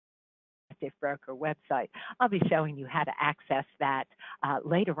Active Broker website. I'll be showing you how to access that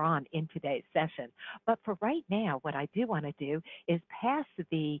later on in today's session. But for right now, what I do want to do is pass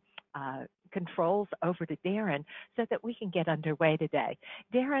the controls over to Darren so that we can get underway today.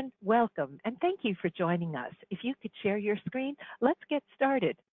 Darren, welcome, and thank you for joining us. If you could share your screen, let's get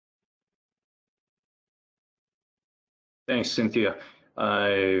started. Thanks, Cynthia.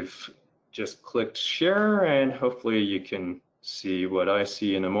 I've just clicked share, and hopefully you can see what I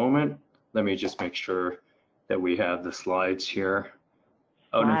see in a moment. Let me just make sure that we have the slides here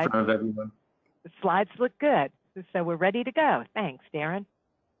out in front of everyone. The slides look good, so we're ready to go. Thanks, Darren.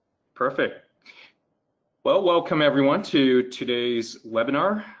 Perfect. Well, welcome everyone to today's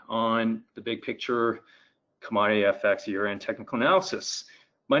webinar on the big picture commodity FX year-end technical analysis.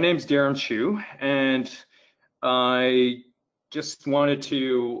 My name is Darren Chu, and I just wanted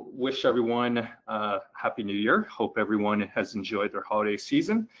to wish everyone Happy New Year. Hope everyone has enjoyed their holiday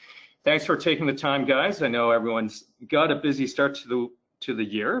season. Thanks for taking the time, guys. I know everyone's got a busy start to the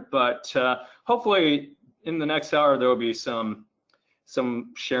year, but hopefully in the next hour there will be some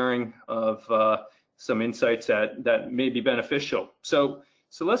sharing of some insights that may be beneficial. So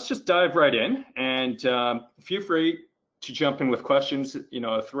let's just dive right in, and feel free to jump in with questions,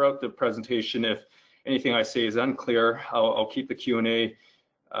 throughout the presentation. If anything I say is unclear, I'll keep the Q&A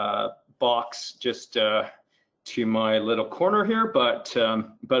box just to my little corner here, but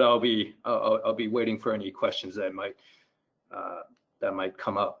I'll be waiting for any questions that might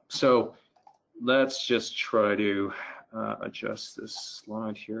come up. So let's just try to adjust this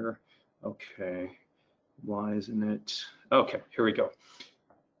slide here. Okay, why isn't it? Okay, here we go.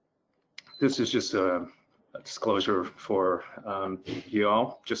 This is just a disclosure for you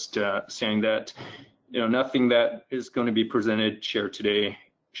all, just saying that nothing that is going to be presented, shared today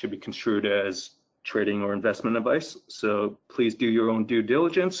should be construed as trading or investment advice. So please do your own due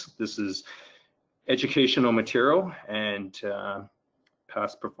diligence. This is educational material, and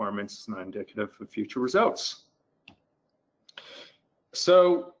past performance is not indicative of future results.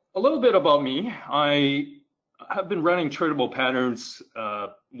 So a little bit about me. I have been running Tradable Patterns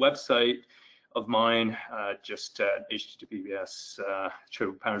website of mine, just at https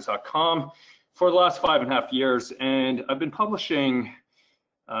tradablepatterns.com for the last 5.5 years, and I've been publishing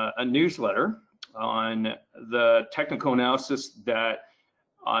a newsletter on the technical analysis that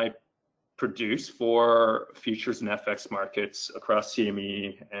I produce for futures and FX markets across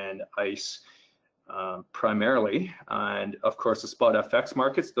CME and ICE primarily, and of course the spot FX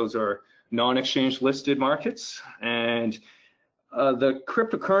markets. Those are non-exchange listed markets, and the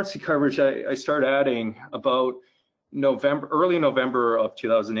cryptocurrency coverage I started adding about early November of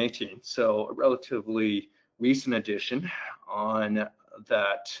 2018, so a relatively recent addition on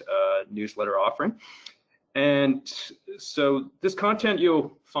that newsletter offering. And so this content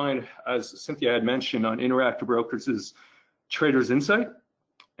you'll find, as Cynthia had mentioned, on Interactive Brokers' Trader's Insight,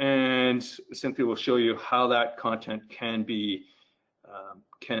 and Cynthia will show you how that content can be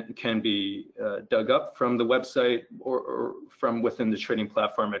dug up from the website or from within the trading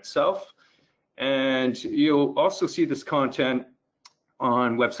platform itself. And you'll also see this content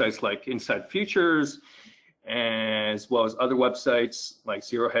on websites like Inside Futures, as well as other websites like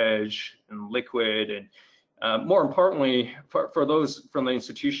Zero Hedge and Liquid. And more importantly, for those from the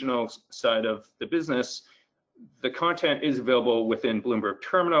institutional side of the business, the content is available within Bloomberg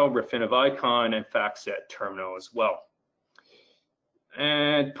Terminal, Refinitiv Icon, and FactSet Terminal as well.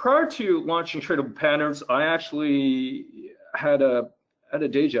 And prior to launching Tradable Patterns, I actually had a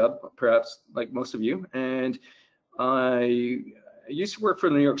day job, perhaps like most of you, and I used to work for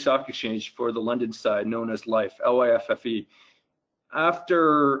the New York Stock Exchange for the London side, known as LIFFE, L-I-F-F-E.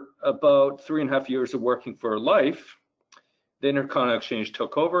 After about 3.5 years of working for LIFFE, the Intercontinental Exchange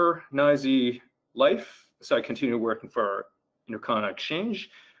took over NYSE LIFFE, so I continued working for Intercontinental Exchange,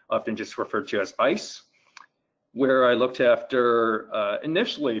 often just referred to as ICE, where I looked after,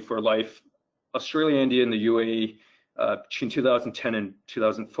 initially for LIFFE, Australia, India, and the UAE between 2010 and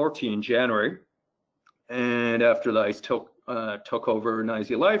 2014, January. And after the ICE took over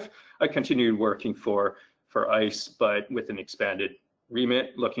NYSE LIFFE, I continued working for ICE, but with an expanded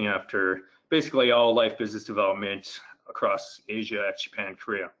remit, looking after basically all LIFFE business development across Asia, Japan,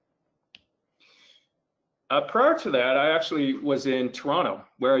 Korea. Prior to that, I actually was in Toronto,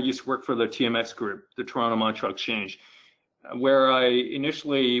 where I used to work for the TMX group, the Toronto Montreal Exchange, where I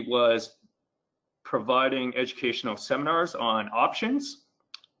initially was providing educational seminars on options,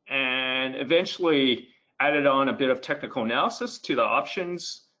 and eventually added on a bit of technical analysis to the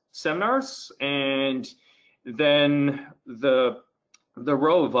options seminars. And then the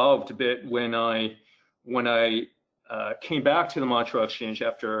role evolved a bit when I came back to the Montreal Exchange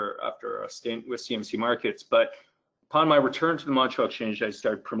after a stint with CMC Markets. But upon my return to the Montreal Exchange, I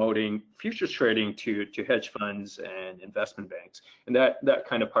started promoting futures trading to hedge funds and investment banks, and that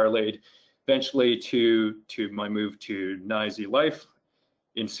kind of parlayed eventually to my move to NYSE Life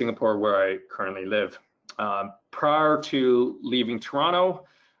in Singapore, where I currently live. Prior to leaving Toronto,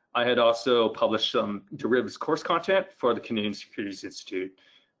 I had also published some derivatives course content for the Canadian Securities Institute.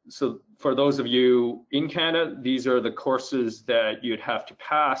 So for those of you in Canada, these are the courses that you'd have to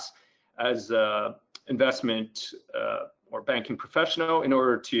pass as an investment or banking professional in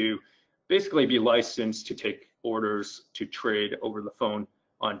order to basically be licensed to take orders to trade over the phone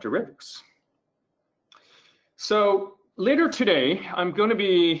on derivatives. So later today, I'm going to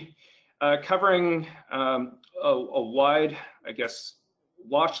be covering a wide, I guess,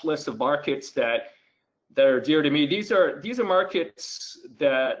 watch list of markets that are dear to me. These are markets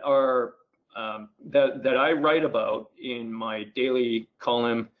that are that I write about in my daily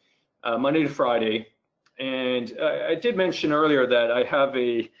column Monday to Friday. And I did mention earlier that I have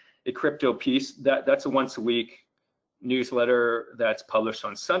a crypto piece that's a once a week newsletter that's published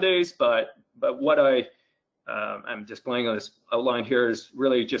on Sundays. But what I'm displaying on this outline here is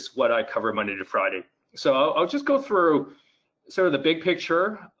really just what I cover Monday to Friday. So I'll just go through sort of the big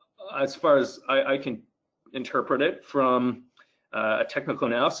picture as far as I can interpret it from a technical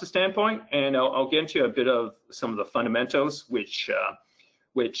analysis standpoint, and I'll get into a bit of some of the fundamentals which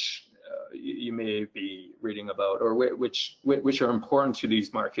you may be reading about, or which are important to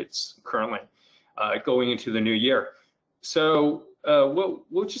these markets currently going into the new year. So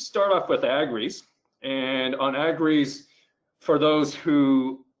we'll just start off with agris, and on agris, for those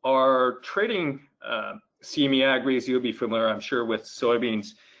who are trading CME agris, you'll be familiar, I'm sure, with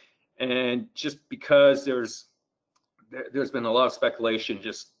soybeans. And just because there's been a lot of speculation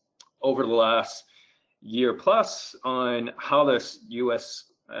just over the last year plus on how this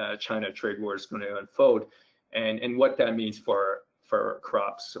U.S.-China trade war is going to unfold, and what that means for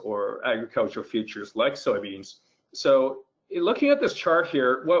crops or agricultural futures like soybeans. So looking at this chart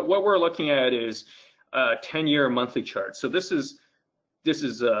here, what we're looking at is a 10-year monthly chart. So this is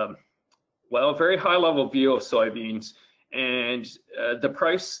well, a very high-level view of soybeans, and the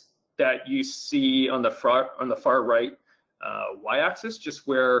price that you see on the far right y-axis, just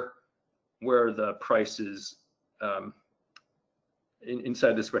where the price is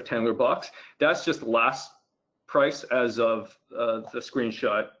inside this rectangular box, that's just the last price as of the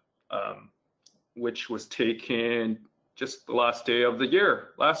screenshot, which was taken just the last day of the year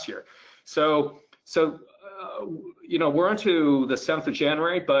last year. So you know, we're into the 7th of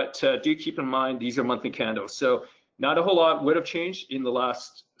January, but do keep in mind these are monthly candles. So not a whole lot would have changed in the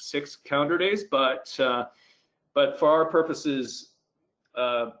last 6 calendar days, but for our purposes,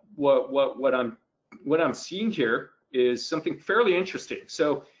 what I'm seeing here is something fairly interesting.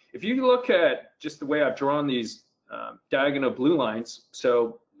 So if you look at just the way I've drawn these diagonal blue lines,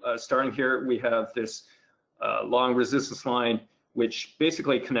 so starting here, we have this long resistance line, which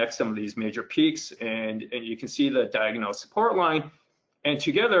basically connects some of these major peaks, and you can see the diagonal support line, and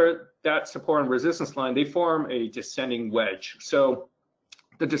together that support and resistance line, they form a descending wedge. So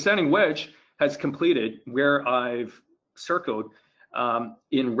the descending wedge has completed where I've circled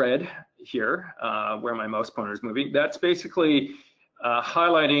in red here, where my mouse pointer is moving. That's basically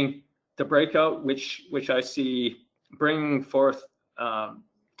highlighting the breakout, which I see bringing forth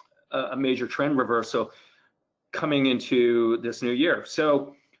a major trend reversal coming into this new year.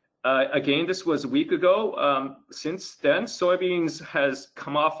 So again, this was a week ago. Since then, soybeans has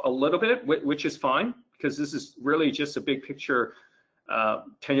come off a little bit, which is fine, because this is really just a big picture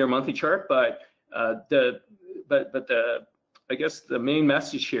 10-year monthly chart. But I guess the main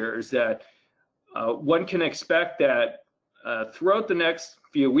message here is that one can expect that throughout the next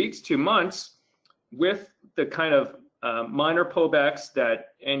few weeks to months, with the kind of minor pullbacks that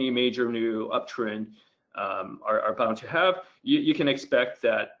any major new uptrend are bound to have, you can expect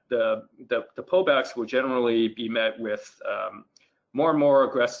that the pullbacks will generally be met with more and more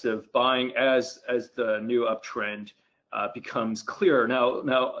aggressive buying as the new uptrend becomes clearer.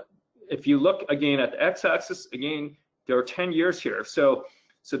 Now, if you look again at the x-axis, again, there are 10 years here. So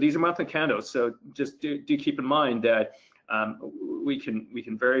these are monthly candles. So just do keep in mind that we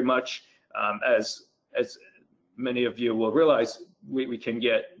can very much, as many of you will realize, we can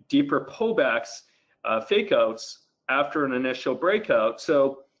get deeper pullbacks, fake outs after an initial breakout.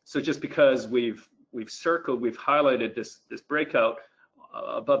 So just because we've highlighted this breakout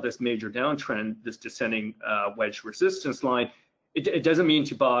above this major downtrend, this descending wedge resistance line, it doesn't mean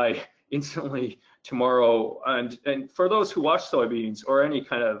to buy instantly tomorrow. And for those who watch soybeans or any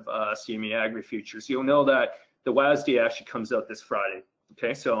kind of CME agri futures, you'll know that the WASD actually comes out this Friday.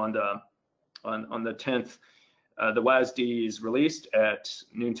 Okay, so on the 10th, the WASD is released at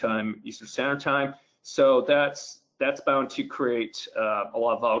noontime Eastern Standard Time. So that's bound to create a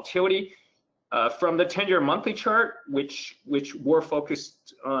lot of volatility. From the 10-year monthly chart, which we're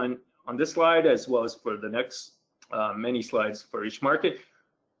focused on this slide, as well as for the next many slides for each market,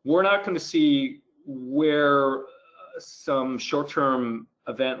 we're not going to see where some short-term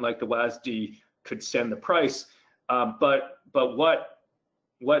event like the WASD could send the price. But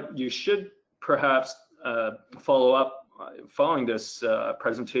what you should perhaps following this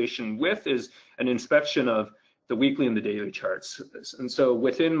presentation with is an inspection of the weekly and the daily charts. And so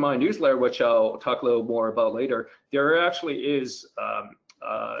within my newsletter, which I'll talk a little more about later, there actually is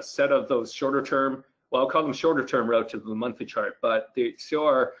a set of those shorter term, well, I'll call them shorter term relative to the monthly chart, but they still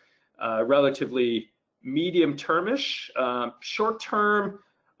are relatively medium termish. Short term,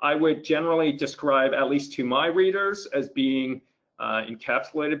 I would generally describe, at least to my readers, as being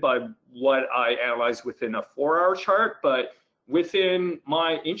encapsulated by what I analyze within a 4-hour chart. But within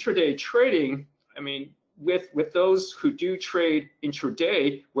my intraday trading, I mean, with those who do trade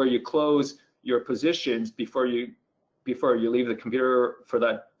intraday, where you close your positions before you leave the computer for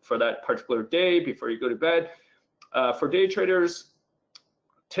that particular day, before you go to bed, for day traders,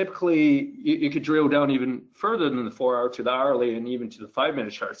 typically you could drill down even further than the 4-hour to the hourly and even to the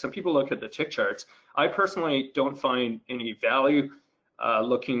 5-minute chart. Some people look at the tick charts. I personally don't find any value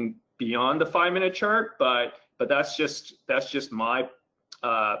looking beyond the 5-minute chart, but that's just my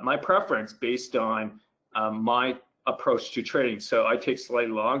my preference based on my approach to trading. So I take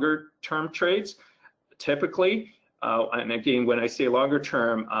slightly longer term trades typically, and again, when I say longer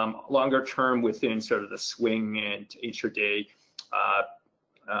term within sort of the swing and intraday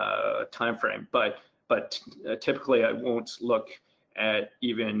time frame, but typically I won't look at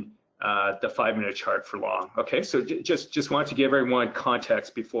even the 5-minute chart for long. Okay, so just want to give everyone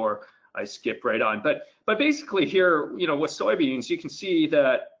context before I skip right on. But basically here, you know, with soybeans, you can see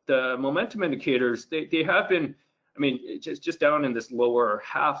that the momentum indicators, they have been, I mean, just down in this lower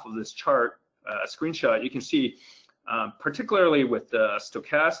half of this chart screenshot, you can see particularly with the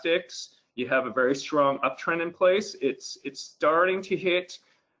stochastics, you have a very strong uptrend in place. It's starting to hit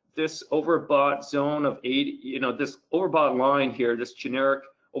this overbought zone of 80, you know, this overbought line here, this generic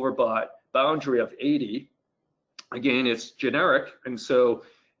overbought boundary of 80. Again, it's generic, and so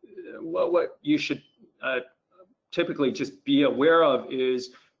what you should typically just be aware of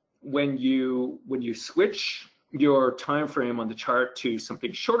is when you switch your time frame on the chart to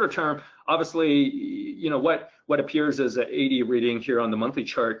something shorter term, obviously, you know, what appears as an 80 reading here on the monthly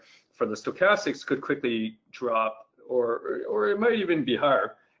chart for the stochastics could quickly drop, or it might even be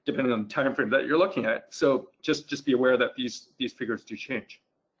higher depending on the time frame that you're looking at. So just be aware that these figures do change.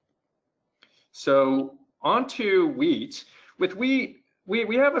 So on to wheat. With wheat,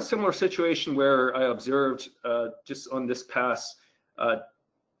 we have a similar situation where I observed just on this past, I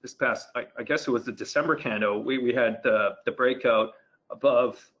guess it was the December candle, we had the breakout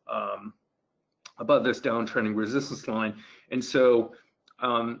above this downtrending resistance line. And so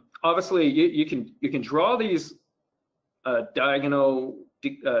obviously you can draw these diagonal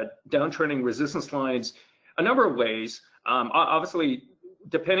downtrending resistance lines a number of ways. Obviously,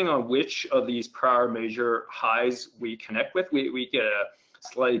 depending on which of these prior major highs we connect with, we get a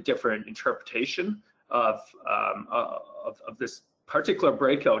slightly different interpretation of this particular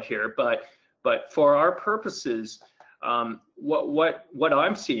breakout here. But for our purposes, what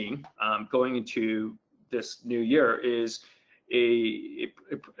I'm seeing going into this new year is a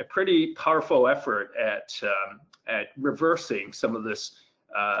pretty powerful effort at reversing some of this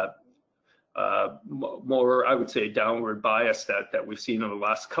more, I would say, downward bias that we've seen over the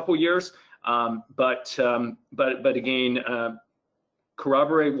last couple years. But again,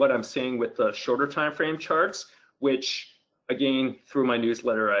 corroborate what I'm saying with the shorter time frame charts, which again, through my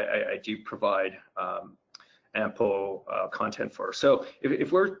newsletter, I do provide ample content for. So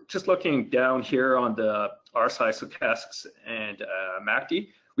if we're just looking down here on the RSI, stochastics, and MACD,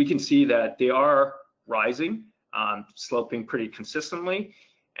 we can see that they are rising, sloping pretty consistently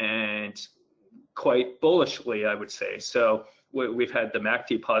and quite bullishly, I would say. So we've had the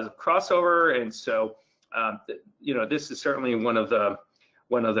MACD positive crossover, and so you know, this is certainly one of the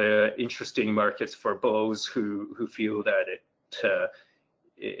interesting markets for bulls who feel that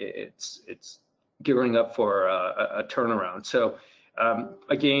it's gearing up for a turnaround. So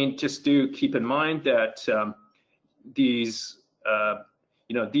again, just do keep in mind that these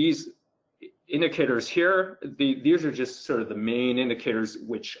you know, these indicators here, these are just sort of the main indicators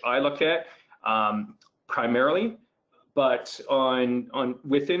which I look at primarily, but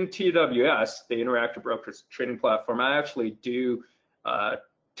within TWS, the Interactive Brokers Trading Platform, I actually do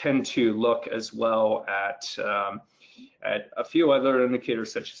tend to look as well at a few other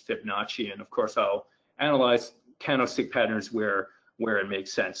indicators such as Fibonacci, and of course I'll analyze candlestick patterns where it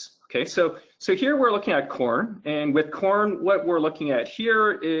makes sense. Okay, so here we're looking at corn, and with corn, what we're looking at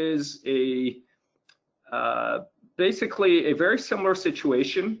here is basically a very similar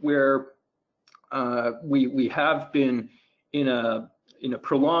situation where we have been in a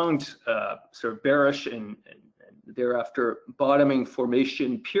prolonged sort of bearish and thereafter bottoming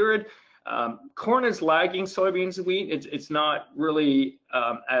formation period. Corn is lagging soybeans and wheat. It's not really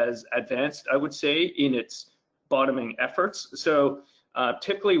as advanced, I would say, in its bottoming efforts. So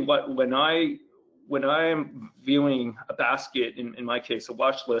typically, when I'm viewing a basket, in my case, a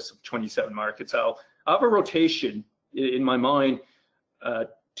watch list of 27 markets, I'll have a rotation in my mind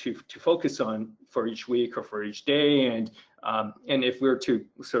to focus on for each week or for each day, and if we were to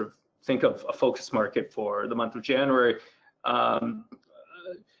sort of think of a focus market for the month of January, or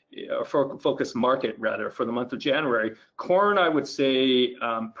for focus market rather for the month of January, corn, I would say,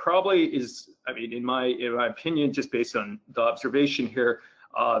 probably is, I mean, in my opinion, just based on the observation here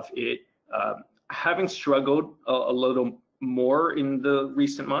of it having struggled a little more in the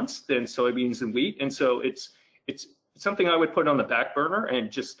recent months than soybeans and wheat, and so it's something I would put on the back burner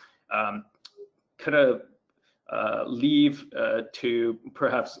and just kind of leave to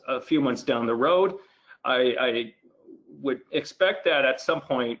perhaps a few months down the road. I would expect that at some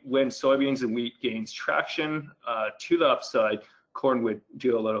point when soybeans and wheat gains traction to the upside, corn would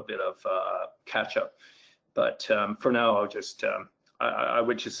do a little bit of catch up. But for now, I'll just I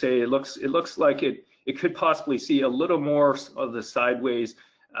would just say it looks like it could possibly see a little more of the sideways,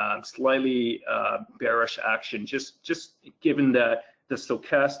 slightly bearish action, just given that the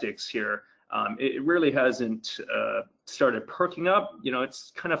stochastics here, it really hasn't started perking up. You know,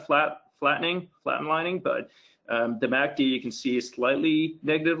 it's kind of flatlining, but the MACD, you can see, is slightly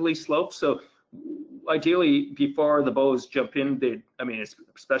negatively sloped. So ideally, before the bows jump in, I mean,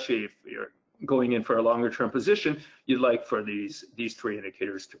 especially if you're going in for a longer term position, you'd like for these three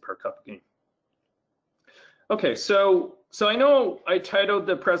indicators to perk up again. Okay, so I know I titled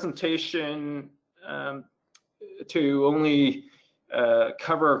the presentation to only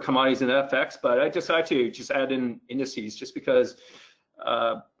cover commodities and FX, but I decided to just add in indices just because,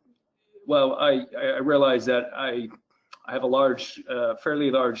 well, I realize that I have a fairly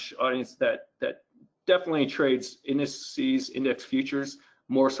large audience that definitely trades indices, index futures,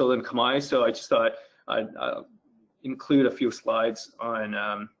 more so than commodities. So I just thought I'd include a few slides on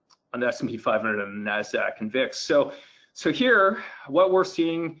the S&P 500 and NASDAQ and VIX. So here, what we're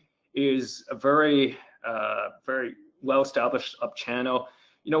seeing is a very well-established up channel.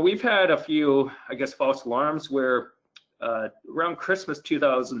 You know, we've had a few, I guess, false alarms where around Christmas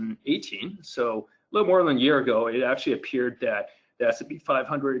 2018, so a little more than a year ago, it actually appeared that the S&P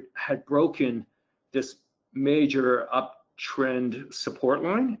 500 had broken this major uptrend support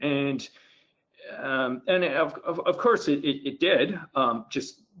line, and of course it did,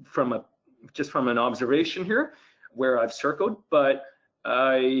 just from an observation here where I've circled. But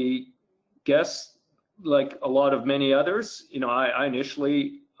I guess, like a lot of many others, you know, I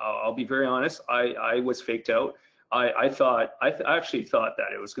initially, I'll be very honest, I was faked out. I actually thought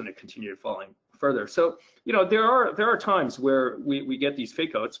that it was going to continue falling further. So, you know, there are times where we get these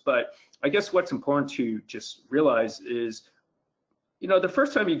fake outs, but I guess what's important to just realize is, you know, the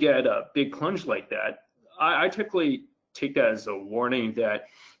first time you get a big plunge like that, I typically take that as a warning that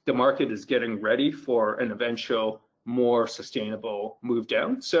the market is getting ready for an eventual more sustainable move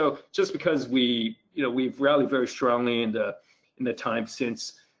down. So just because we've rallied very strongly in the time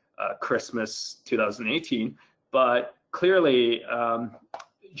since Christmas 2018, but clearly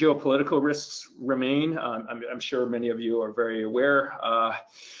geopolitical risks remain. I'm sure many of you are very aware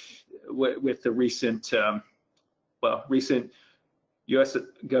with the recent U.S.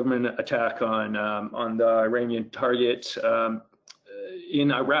 government attack on the Iranian target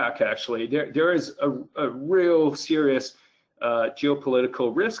in Iraq. Actually, there is a real serious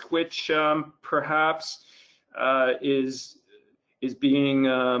geopolitical risk, which perhaps is being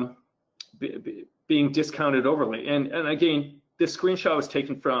discounted overly. And again, this screenshot was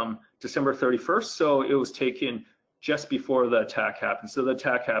taken from December 31st, so it was taken just before the attack happened. So the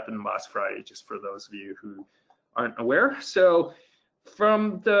attack happened last Friday, just for those of you who aren't aware. So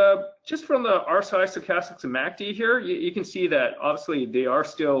from the RSI, stochastics, and MACD here, you can see that obviously they are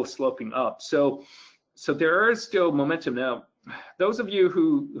still sloping up. So there is still momentum. Now, those of you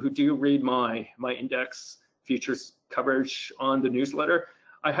who do read my index futures coverage on the newsletter,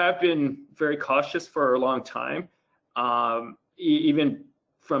 I have been very cautious for a long time even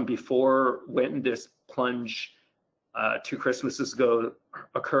from before when this plunge 2 Christmases ago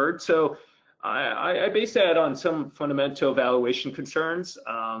occurred. So I base that on some fundamental valuation concerns,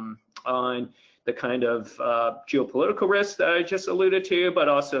 on the kind of geopolitical risks that I just alluded to, but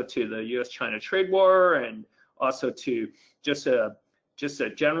also to the U.S.-China trade war, and also to just a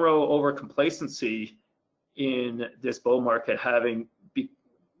general overcomplacency in this bull market having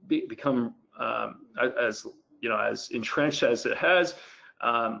become as entrenched as it has.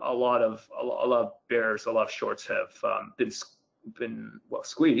 A lot of bears, a lot of shorts have been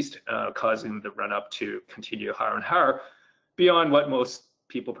squeezed, causing the run up to continue higher and higher beyond what most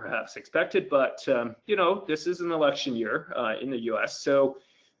people perhaps expected. But this is an election year in the U.S.,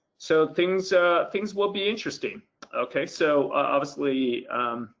 so things will be interesting. Okay, so obviously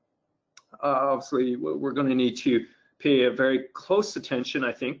we're going to need to pay a very close attention,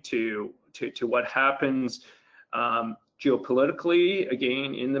 I think, to what happens geopolitically,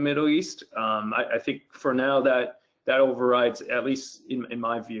 again, in the Middle East. I think for now that overrides, at least in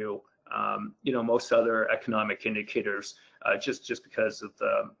my view, most other economic indicators, just because of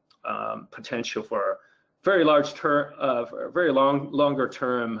the potential for very large term, longer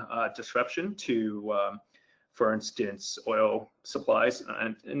term disruption to, for instance, oil supplies,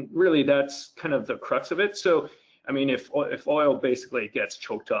 and really that's kind of the crux of it. So, I mean, if oil basically gets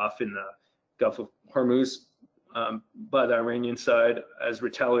choked off in the Gulf of Hormuz by the Iranian side as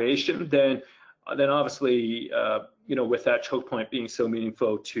retaliation, then obviously, with that choke point being so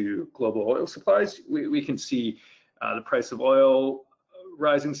meaningful to global oil supplies, we can see the price of oil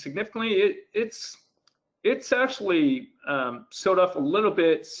rising significantly. It's actually sold off a little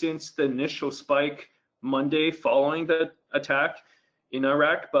bit since the initial spike Monday following the attack in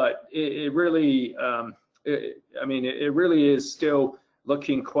Iraq, but it really, it really is still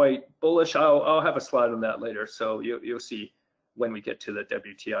looking quite bullish. I'll have a slide on that later, so you'll see when we get to the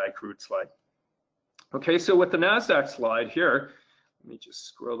WTI crude slide. Okay, so with the NASDAQ slide here, let me just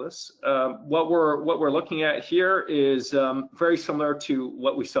scroll this. What we're looking at here is very similar to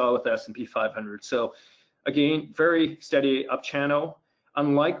what we saw with the S&P 500. So again, very steady up channel.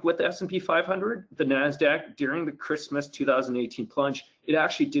 Unlike with the S&P 500, the NASDAQ during the Christmas 2018 plunge, it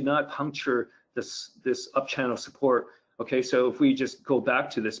actually did not puncture this up channel support. Okay, so if we just go back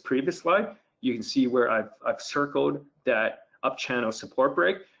to this previous slide, you can see where I've circled that up channel support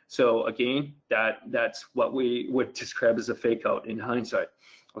break. So again, that's what we would describe as a fake out in hindsight,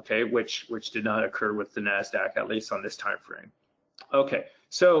 okay, which did not occur with the NASDAQ, at least on this time frame. Okay,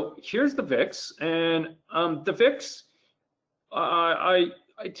 so here's the VIX, and the VIX, I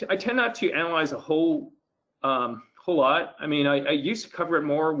tend not to analyze a whole lot. I mean, I used to cover it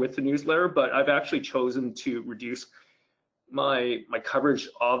more with the newsletter, but I've actually chosen to reduce my coverage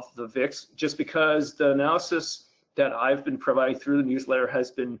of the VIX just because the analysis that I've been providing through the newsletter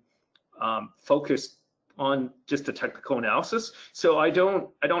has been focused on just a technical analysis. So I don't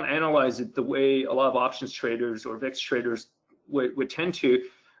analyze it the way a lot of options traders or VIX traders would tend to.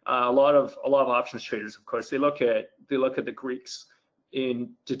 A lot of options traders, of course, they look at the Greeks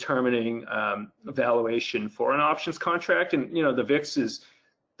in determining valuation for an options contract, and the VIX is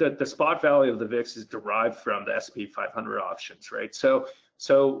the spot value of the VIX is derived from the S&P 500 options, right? So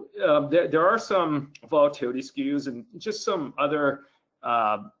there are some volatility skews and just some other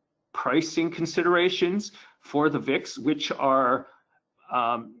pricing considerations for the VIX, which are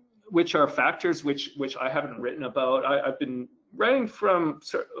factors which I haven't written about. I've been writing from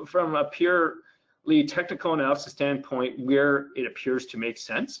a purely technical analysis standpoint where it appears to make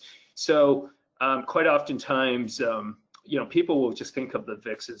sense. So quite oftentimes, people will just think of the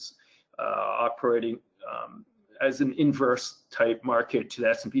VIX as operating as an inverse type market to the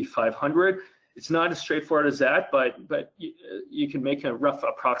S&P 500. It's not as straightforward as that, but you can make a rough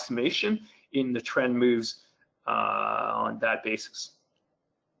approximation in the trend moves on that basis.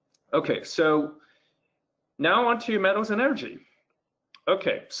 Okay, so now on to metals and energy.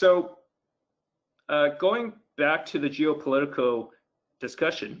 Okay, so going back to the geopolitical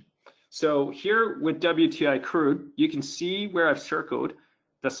discussion. So here with WTI crude, you can see where I've circled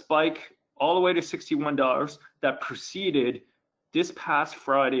the spike all the way to $61 that preceded this past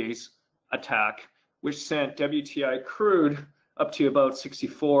Friday's attack, which sent WTI crude up to about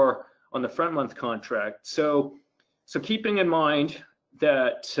 64 on the front month contract. So keeping in mind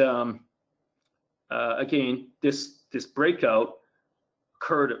that again, this breakout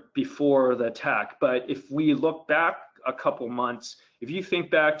occurred before the attack, but if we look back a couple months, if you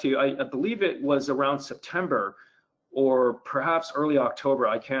think back to, I believe it was around September or perhaps early October,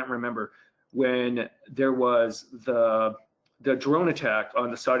 I can't remember, when there was the drone attack on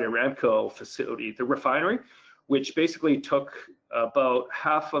the Saudi Aramco facility, the refinery, which basically took about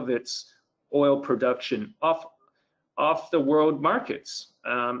half of its oil production off the world markets.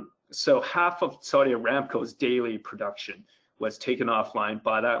 So half of Saudi Aramco's daily production was taken offline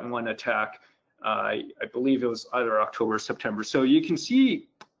by that one attack. I believe it was either October or September. So you can see,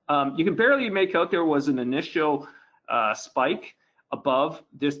 you can barely make out there was an initial spike above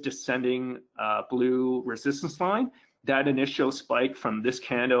this descending blue resistance line. That initial spike from this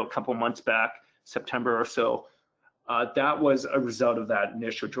candle a couple months back, September or so, that was a result of that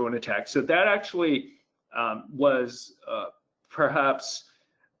initial drone attack. So that actually was perhaps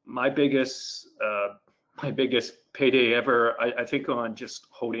my biggest payday ever, I think, on just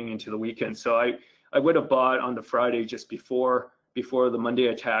holding into the weekend. So I would have bought on the Friday just before the Monday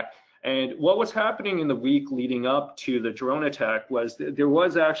attack. And what was happening in the week leading up to the drone attack was there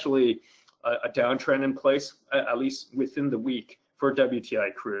was actually a downtrend in place, at least within the week, for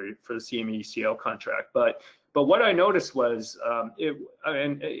WTI crude, for the CME ECL contract. But what I noticed was,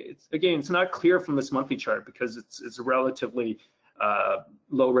 it's not clear from this monthly chart because it's a relatively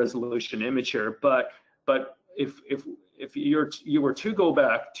low resolution image here. But if you were to go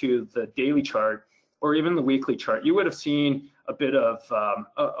back to the daily chart or even the weekly chart, you would have seen a bit of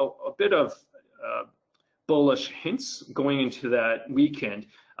bullish hints going into that weekend.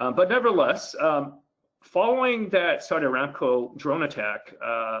 But nevertheless, following that Saudi Aramco drone attack,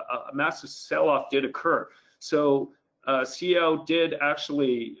 a massive sell-off did occur. So CL did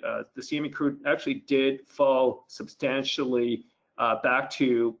actually, the CME crude actually did fall substantially back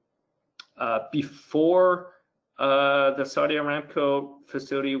to before the Saudi Aramco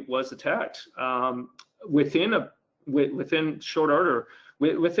facility was attacked. Within short order,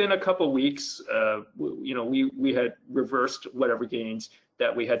 within a couple of weeks, we had reversed whatever gains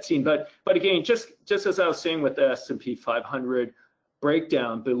that we had seen. But again, just as I was saying with the S&P 500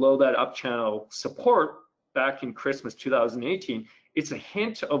 breakdown below that up channel support back in Christmas 2018, it's a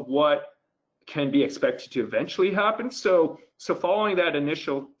hint of what can be expected to eventually happen. So following that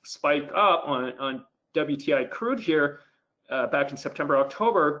initial spike up on WTI crude here back in September,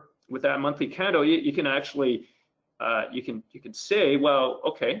 October, with that monthly candle, you can actually you can say, well,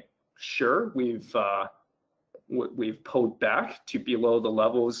 okay, sure, we've pulled back to below the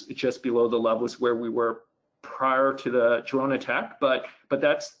levels, just below the levels where we were prior to the drone attack, but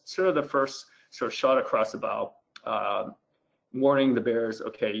that's sort of the first sort of shot across the bow, warning the bears,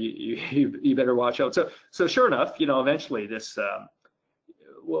 okay, you better watch out. So sure enough, eventually this,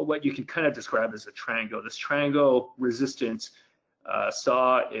 what you can kind of describe as a triangle, this triangle resistance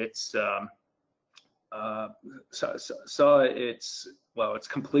saw its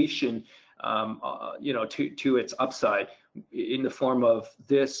completion, to its upside in the form of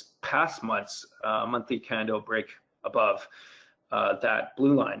this past month's monthly candle break above that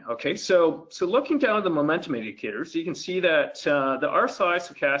blue line. Okay, so looking down at the momentum indicators, you can see that the RSI,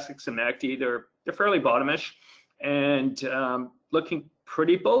 stochastics, and MACD, they're fairly bottomish and looking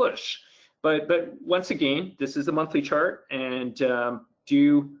pretty bullish. But once again, this is a monthly chart, and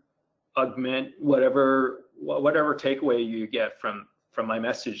do augment whatever takeaway you get from my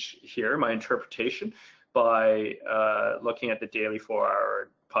message here, my interpretation, by looking at the daily,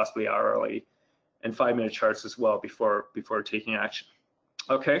 4-hour, possibly hourly, and 5-minute charts as well before taking action.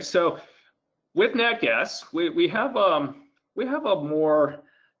 Okay, so with nat gas, we have a more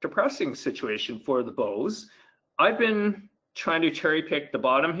depressing situation for the bows. I've been trying to cherry pick the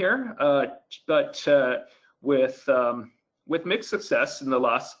bottom here, but with mixed success in the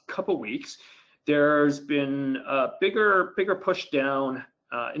last couple weeks. There's been a bigger push down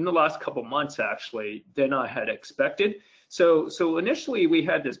in the last couple months, actually, than I had expected. So initially we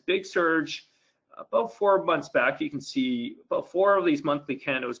had this big surge about 4 months back. You can see about 4 of these monthly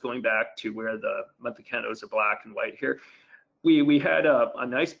candles going back to where the monthly candles are black and white here. We had a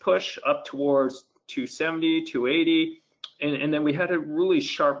nice push up towards 270, 280, and then we had a really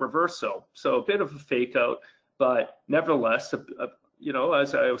sharp reversal. So a bit of a fake out, but nevertheless,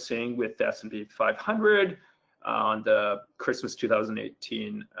 as I was saying with the S&P 500 on the Christmas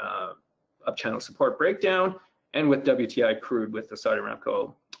 2018 up channel support breakdown, and with WTI crude with the Saudi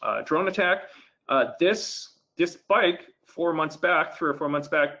Aramco drone attack, this spike 4 months back, 3 or 4 months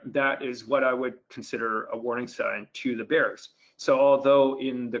back, that is what I would consider a warning sign to the bears. So although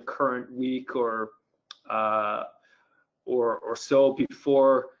in the current week or so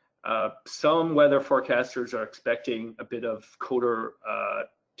before, some weather forecasters are expecting a bit of colder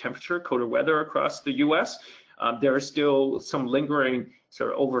temperature, colder weather across the U.S. There are still some lingering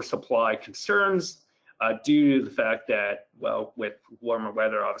sort of oversupply concerns due to the fact that, well, with warmer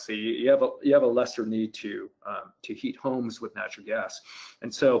weather, obviously you have a lesser need to heat homes with natural gas,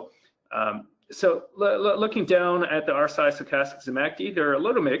 and so So looking down at the RSI, stochastics, and MACD, they're a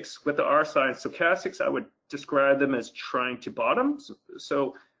little mixed. With the RSI and stochastics, I would describe them as trying to bottom,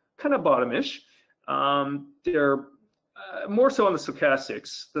 so kind of bottomish. They're more so on the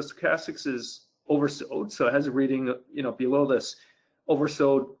stochastics. The stochastics is oversold, so it has a reading, below this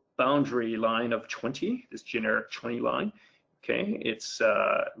oversold boundary line of 20, this generic 20 line. Okay, its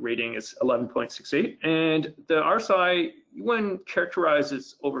rating is 11.68, and the RSI, when characterized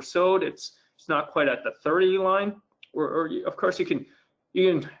as oversold, it's not quite at the 30 line, or of course you can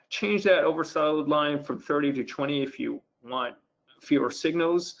change that oversold line from 30 to 20 if you want fewer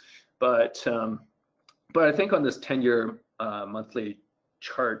signals, but I think on this 10-year monthly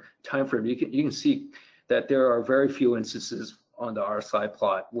chart time frame, you can see that there are very few instances on the RSI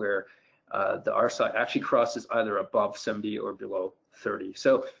plot where the RSI actually crosses either above 70 or below 30.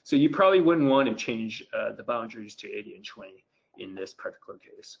 So you probably wouldn't want to change the boundaries to 80 and 20 in this particular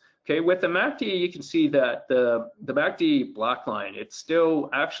case. Okay, with the MACD, you can see that the MACD black line, it's still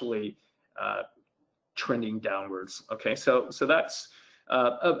actually trending downwards. Okay, so that's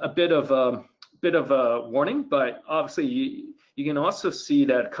a bit of a warning, but obviously you can also see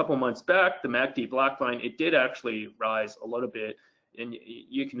that a couple months back, the MACD black line, it did actually rise a little bit, and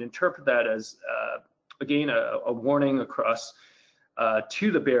you can interpret that as again a warning across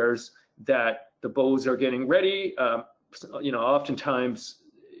to the bears that the bulls are getting ready. Oftentimes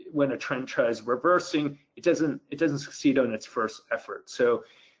when a trend tries reversing, it doesn't succeed on its first effort. So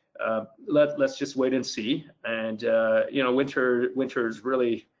let's just wait and see. And winter is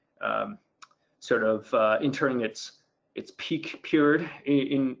really sort of entering its peak period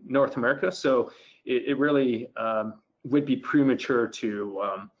in North America. So it really would be premature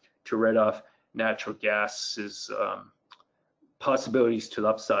to write off natural gas's possibilities to the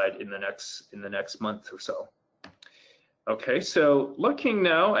upside in the next month or so. Okay, so looking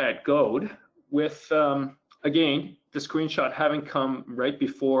now at gold, with again the screenshot having come right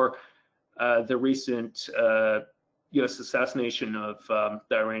before the recent U.S. assassination of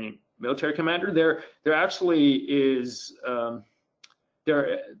the Iranian military commander, there actually is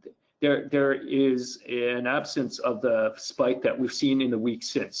there is an absence of the spike that we've seen in the week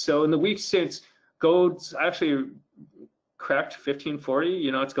since. So in the week since, gold's actually cracked 1540.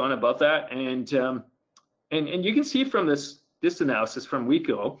 It's gone above that, and you can see from this analysis from a week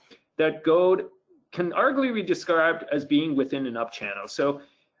ago that gold can arguably be described as being within an up channel. So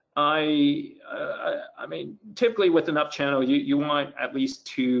I mean, typically with an up channel, you want at least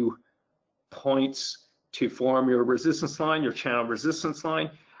 2 points to form your resistance line, your channel resistance line.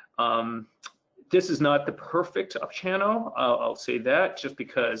 This is not the perfect up channel. I'll say that, just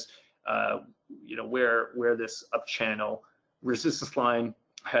because where this up channel resistance line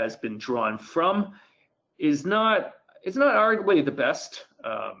has been drawn from is not arguably the best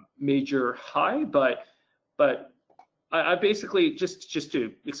major high, but I basically, just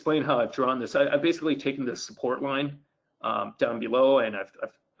to explain how I've drawn this, I've basically taken the support line down below, and I've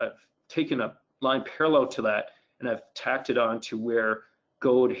taken a line parallel to that, and I've tacked it on to where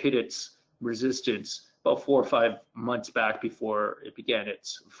gold hit its resistance about 4 or 5 months back before it began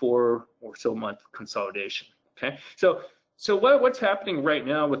its 4 or so month consolidation. Okay, so what's happening right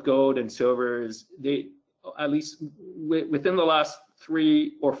now with gold and silver is they, at least within the last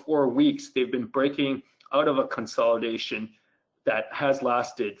 3 or 4 weeks, they've been breaking out of a consolidation that has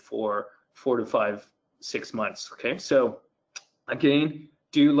lasted for 4 to 5, 6 months. Okay, so again,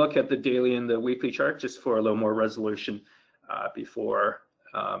 do look at the daily and the weekly chart just for a little more resolution before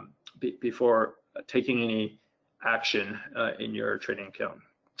taking any action in your trading account.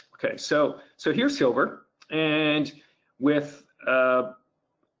 Okay, so here's silver, and with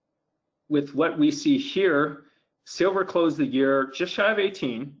what we see here, silver closed the year just shy of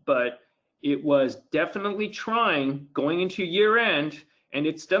 18, but it was definitely trying going into year end, and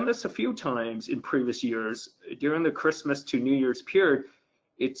it's done this a few times in previous years during the Christmas to New Year's period.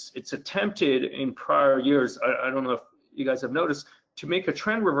 It's attempted in prior years, I don't know if you guys have noticed, to make a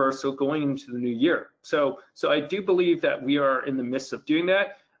trend reversal going into the new year. So I do believe that we are in the midst of doing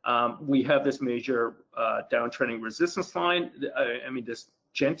that. We have this major downtrending resistance line. I mean, this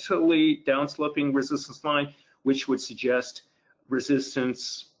gently downsloping resistance line, which would suggest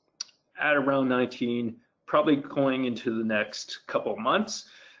resistance at around 19, probably going into the next couple of months.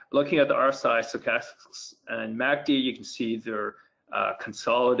 Looking at the RSI, stochastics, and MACD, you can see they're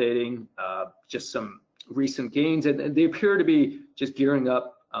consolidating just some recent gains, and they appear to be just gearing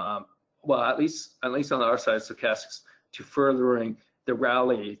up, well, at least on the RSI stochastics, to furthering the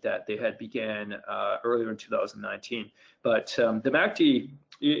rally that they had began earlier in 2019. But the MACD,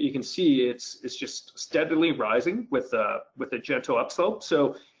 you can see it's just steadily rising with a gentle upslope.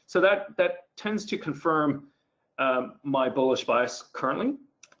 So that tends to confirm my bullish bias currently.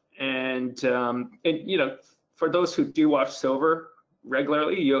 And you know, for those who do watch silver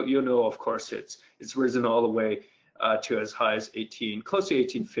regularly, you'll know, of course, it's risen all the way to as high as close to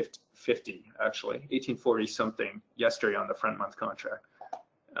 1850 actually, 1840 something yesterday on the front month contract.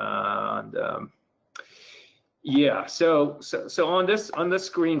 And yeah, so on this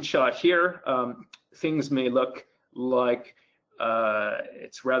screenshot here, things may look like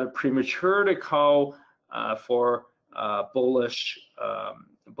it's rather premature to call for bullish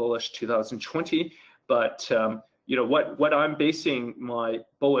 2020, but you know, what I'm basing my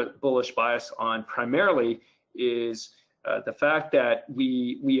bullish bias on primarily is the fact that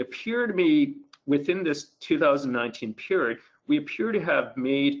we appear to be within this 2019 period, we appear to have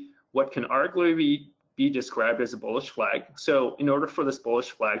made what can arguably be described as a bullish flag. So in order for this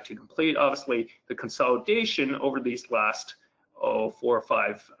bullish flag to complete, obviously the consolidation over these last 4 or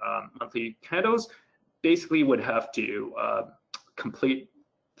 5 monthly candles basically would have to complete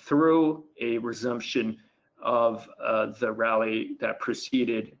through a resumption of the rally that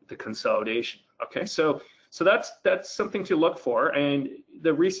preceded the consolidation. Okay, so that's something to look for. And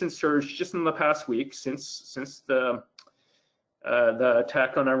the recent surge just in the past week, since the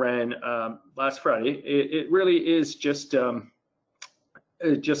attack on Iran last Friday, it really is just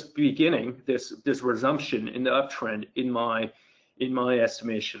beginning this resumption in the uptrend in my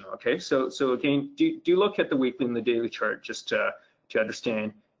estimation. Okay, so again, do look at the weekly and the daily chart just to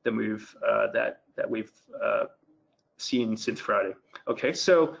understand the move that we've seen since Friday. Okay,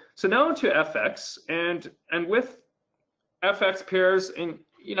 so now into FX, and with FX pairs, and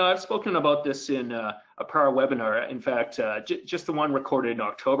you know, I've spoken about this in a prior webinar. In fact, just the one recorded in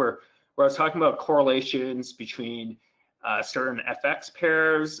October, where I was talking about correlations between certain FX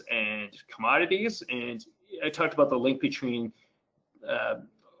pairs and commodities, and I talked about the link between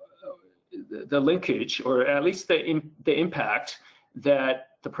the linkage, or at least the impact that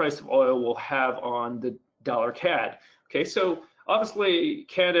the price of oil will have on the dollar CAD. Okay, so obviously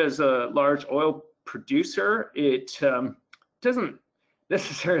Canada is a large oil producer. It doesn't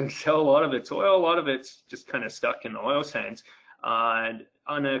necessarily sell a lot of its oil. A lot of it's just kind of stuck in the oil sands and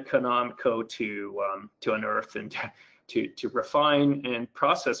uneconomical to unearth and to refine and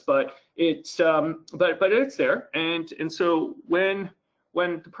process. But it's there, and so when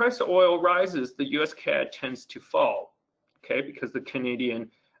the price of oil rises, the U.S. CAD tends to fall. Okay, because the Canadian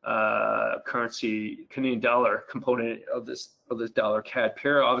currency, Canadian dollar component of this dollar CAD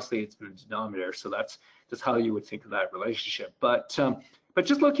pair, obviously it's in the denominator, so that's just how you would think of that relationship. But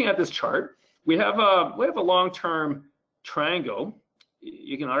just looking at this chart, we have a long-term triangle.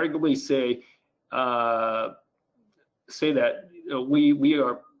 You can arguably say that we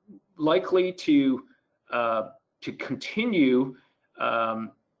are likely to continue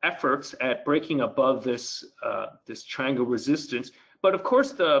efforts at breaking above this triangle resistance. But of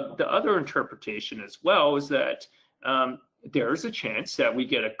course, the other interpretation as well is that there is a chance that we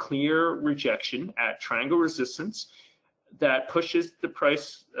get a clear rejection at triangle resistance that pushes the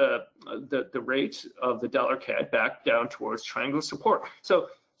price, the rate of the dollar CAD back down towards triangle support. So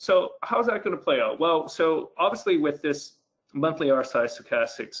how's that going to play out? Well, so obviously with this monthly RSI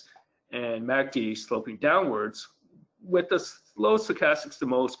stochastics and MACD sloping downwards, with the slow stochastics the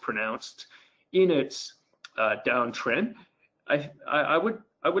most pronounced in its downtrend, I would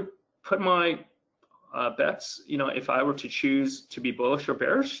put my bets, you know, if I were to choose to be bullish or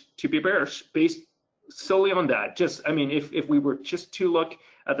bearish, to be bearish based solely on that. Just, I mean, if we were just to look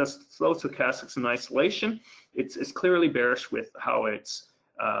at the slow stochastics in isolation, it's clearly bearish with how it's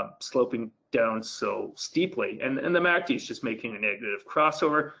sloping down so steeply, and the MACD is just making a negative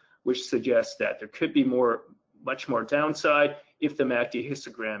crossover, which suggests that there could be much more downside if the MACD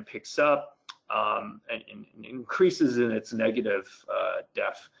histogram picks up and increases in its negative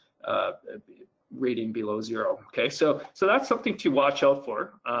def rating below 0. Okay, so that's something to watch out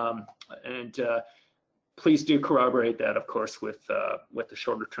for, and please do corroborate that, of course, with the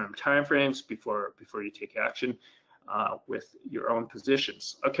shorter term timeframes before you take action with your own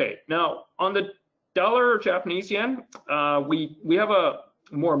positions. Okay, now on the dollar or Japanese yen, we have a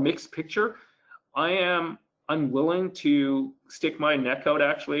more mixed picture. I am unwilling to stick my neck out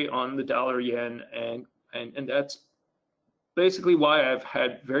actually on the dollar yen, and that's basically why I've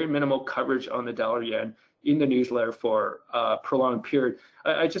had very minimal coverage on the dollar yen in the newsletter for a prolonged period.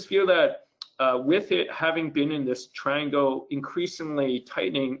 I just feel that with it having been in this triangle, increasingly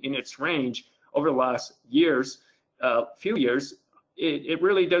tightening in its range over the last few years, it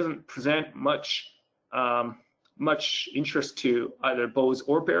really doesn't present much interest to either bulls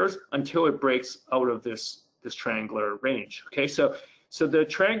or bears until it breaks out of this triangular range. Okay, so So the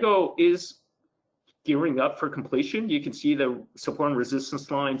triangle is gearing up for completion. You can see the support and resistance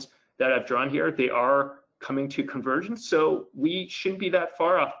lines that I've drawn here. They are coming to convergence, so we shouldn't be that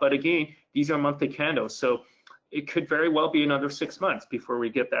far off. But again, these are monthly candles, so it could very well be another 6 months before we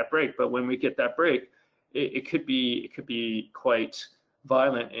get that break. But when we get that break, it could be quite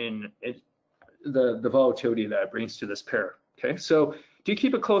violent in the volatility that it brings to this pair. Okay, so do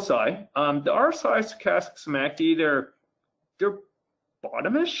keep a close eye. The RSI, stochastic, and MACD, they're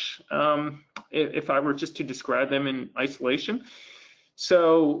bottomish, if I were just to describe them in isolation.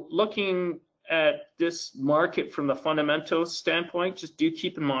 So looking at this market from the fundamentals standpoint, just do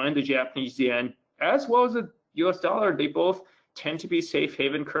keep in mind the Japanese yen as well as the US dollar, they both tend to be safe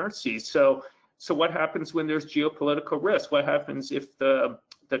haven currencies. So what happens when there's geopolitical risk? What happens if the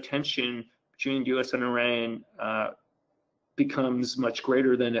tension between US and Iran becomes much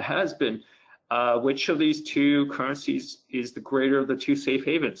greater than it has been? Which of these two currencies is the greater of the two safe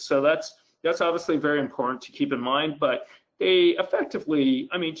havens? So that's obviously very important to keep in mind, but they effectively,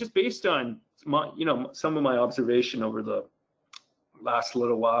 I mean, just based on some of my observation over the last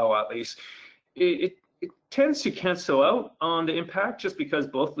little while at least, it tends to cancel out on the impact, just because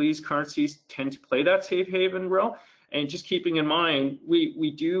both of these currencies tend to play that safe haven role. And just keeping in mind,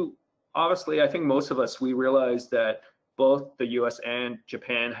 we do, obviously, I think most of us, we realize that both the US and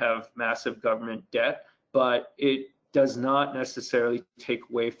Japan have massive government debt, but it does not necessarily take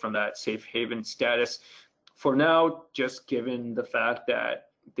away from that safe haven status for now, just given the fact that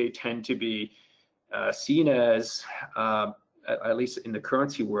they tend to be seen as, at least in the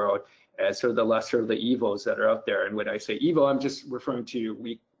currency world, as sort of the lesser of the evils that are out there. And when I say evil, I'm just referring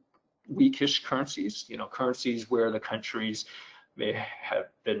to weakish currencies, currencies where the countries may have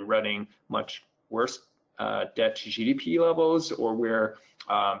been running much worse debt to GDP levels, or where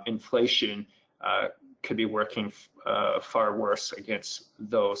inflation could be working far worse against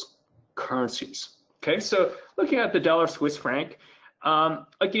those currencies. Okay, so looking at the dollar Swiss franc,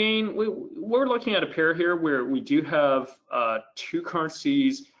 again, we're looking at a pair here where we do have two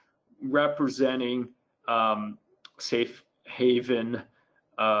currencies representing safe haven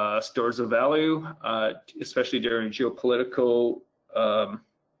stores of value, especially during geopolitical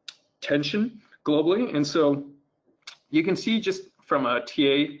tension globally. And so you can see, just from a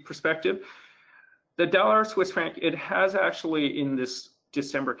TA perspective, the dollar Swiss franc, it has actually, in this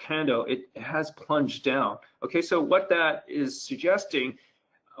December candle, it has plunged down. Okay, so what that is suggesting,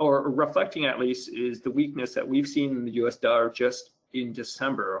 or reflecting at least, is the weakness that we've seen in the US dollar just in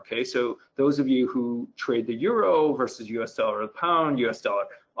December. Okay, so those of you who trade the euro versus US dollar, the pound, US dollar,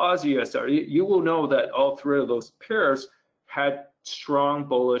 Aussie, US dollar, you will know that all three of those pairs had strong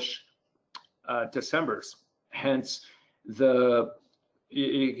bullish Decembers. Hence, you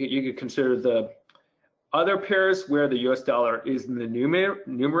could consider the other pairs where the US dollar is in the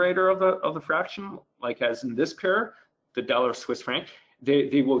numerator of the fraction, like as in this pair, the dollar Swiss franc,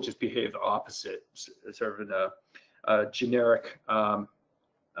 they will just behave the opposite, sort of in a generic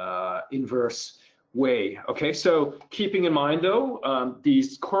inverse way. Okay, so keeping in mind though,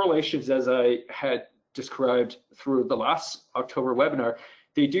 these correlations, as I had described through the last October webinar,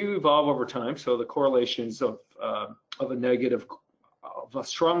 they do evolve over time. So the correlations of a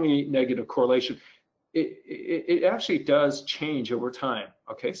strongly negative correlation, it actually does change over time.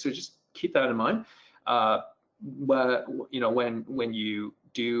 Okay, so just keep that in mind. But when you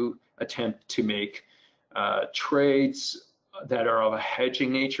do attempt to make trades that are of a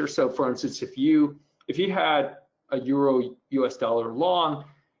hedging nature. So for instance, if you had a euro US dollar long,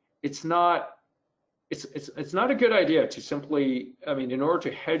 it's not a good idea to simply, I mean, in order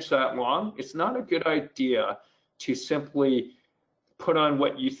to hedge that long, it's not a good idea to simply put on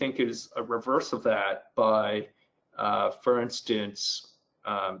what you think is a reverse of that by, for instance,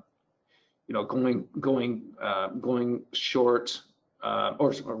 going short,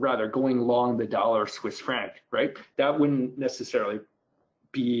 or rather going long the dollar Swiss franc, right? That wouldn't necessarily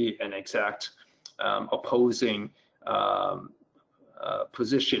be an exact opposing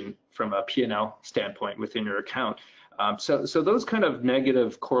position from a P&L standpoint within your account. So those kind of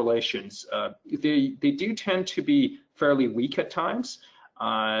negative correlations, they do tend to be fairly weak at times,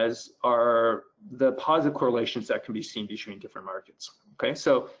 as are the positive correlations that can be seen between different markets. Okay,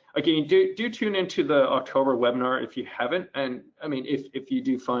 so again, do tune into the October webinar if you haven't, and I mean, if you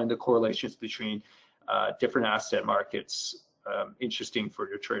do find the correlations between different asset markets interesting for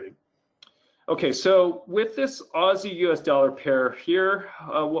your trading. Okay, so with this Aussie US dollar pair here,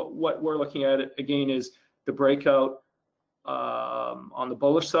 what we're looking at again is the breakout on the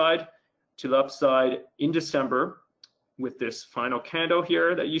bullish side to the upside in December with this final candle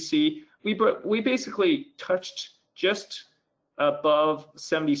here that you see. We basically touched just above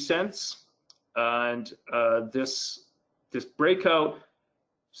 70 cents, and this breakout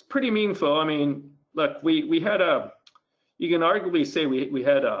is pretty meaningful. I mean, look, we had you can arguably say we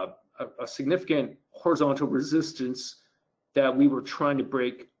had a significant horizontal resistance that we were trying to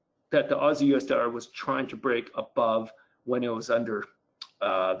break, that the Aussie US dollar was trying to break above when it was under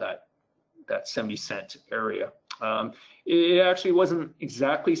that 70 cent area. It actually wasn't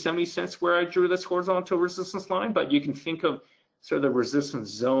exactly 70 cents where I drew this horizontal resistance line, but you can think of sort of the resistance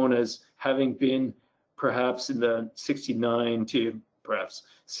zone as having been perhaps in the 69 to perhaps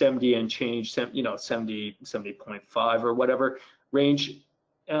 70 and change, 70.5 or whatever range.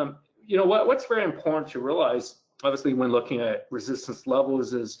 What's very important to realize, obviously, when looking at resistance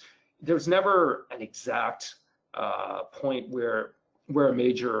levels, is there's never an exact point where a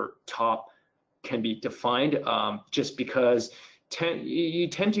major top can be defined, just because you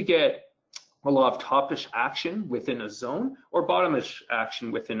tend to get a lot of topish action within a zone or bottomish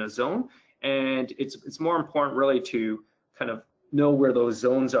action within a zone, and it's more important really to kind of know where those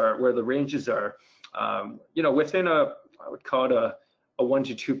zones are, where the ranges are, within I would call it a 1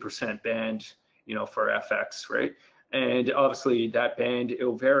 to 2% band, for FX, right? And obviously that band, it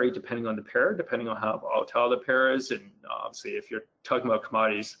will vary depending on the pair, depending on how volatile the pair is, and obviously if you're talking about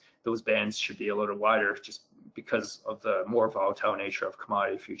commodities, those bands should be a little wider just because of the more volatile nature of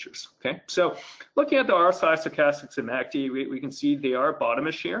commodity futures. Okay, so looking at the RSI, stochastics, and MACD, we can see they are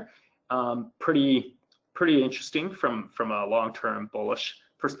bottomish here. Pretty interesting from a long-term bullish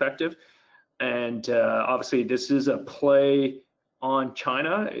perspective. And obviously this is a play on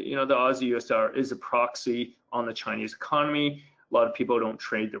China. The Aussie US dollar is a proxy on the Chinese economy. A lot of people don't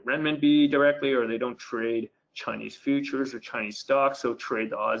trade the renminbi directly, or they don't trade Chinese futures or Chinese stocks, so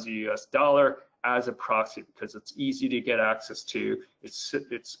trade the Aussie US dollar as a proxy because it's easy to get access to.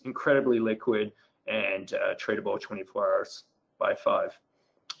 It's incredibly liquid and tradable 24 hours by 5.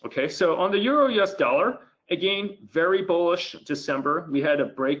 Okay, so on the Euro US dollar, again, very bullish December. We had a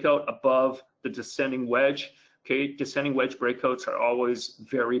breakout above the descending wedge. Okay, descending wedge breakouts are always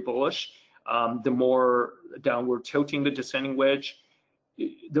very bullish. The more downward tilting the descending wedge,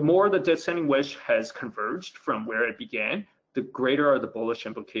 the more the descending wedge has converged from where it began, the greater are the bullish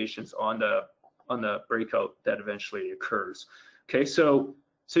implications on the breakout that eventually occurs. Okay, so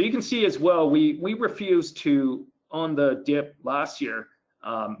you can see as well, we refused to, on the dip last year,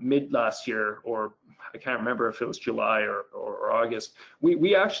 mid last year, or I can't remember if it was July or August,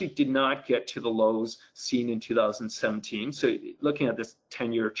 we actually did not get to the lows seen in 2017. So looking at this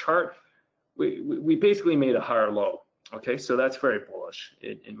 10-year chart, we basically made a higher low. Okay, so that's very bullish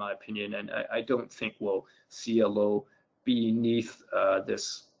in my opinion, and I don't think we'll see a low beneath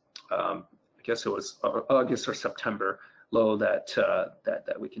this. I guess it was August or September low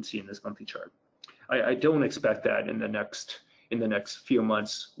that we can see in this monthly chart. I don't expect that in the next few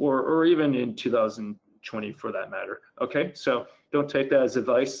months, or even in 2020 for that matter. Okay, so don't take that as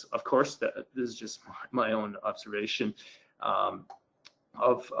advice. Of course, this is just my own observation of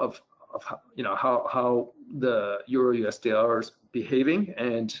how the Euro USD is behaving,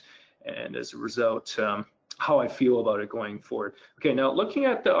 and as a result, how I feel about it going forward. Okay, now looking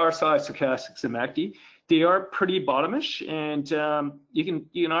at the RSI, stochastics, and MACD, they are pretty bottomish, and you can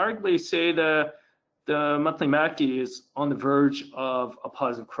arguably say the monthly MACD is on the verge of a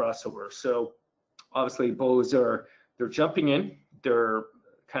positive crossover. So obviously bulls they're jumping in, they're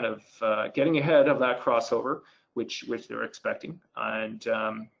kind of getting ahead of that crossover, which they're expecting,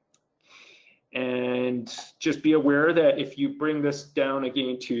 and just be aware that if you bring this down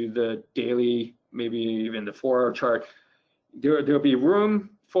again to the daily, maybe even the 4-hour chart, there'll be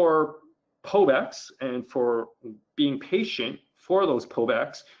room for pullbacks and for being patient for those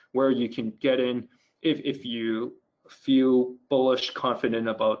pullbacks where you can get in if you feel bullish, confident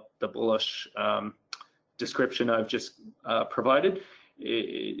about the bullish description I've just provided.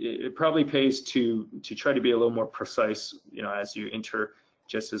 It probably pays to try to be a little more precise, as you enter,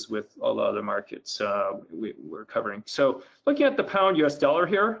 just as with all the other markets we're covering. So looking at the pound US dollar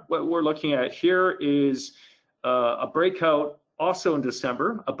here, what we're looking at here is a breakout also in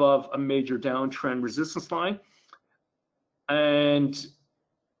December above a major downtrend resistance line. And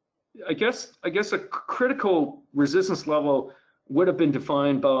I guess a critical resistance level would have been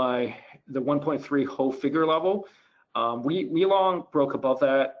defined by the 1.3 whole figure level. We long broke above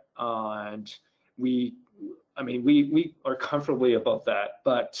that, and we are comfortably above that.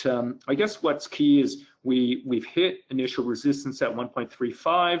 But I guess what's key is we've hit initial resistance at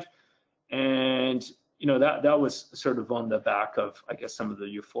 1.35, and that was sort of on the back of, I guess, some of the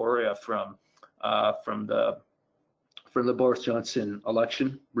euphoria from the Boris Johnson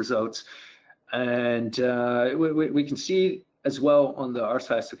election results, and we can see as well on the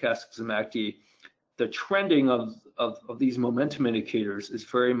RSI, stochastics, and MACD, the trending of these momentum indicators is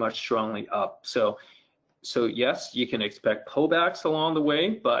very much strongly up. So yes, you can expect pullbacks along the way,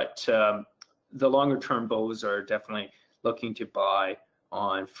 but the longer term bulls are definitely looking to buy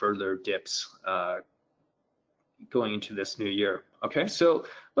on further dips going into this new year. Okay, so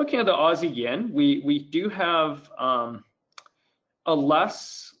looking at the Aussie yen, we do have a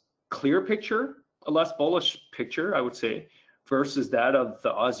less clear picture, a less bullish picture, I would say, versus that of the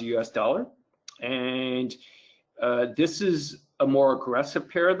Aussie US dollar. And this is a more aggressive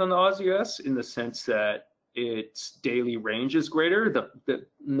pair than the Aussie US in the sense that its daily range is greater. The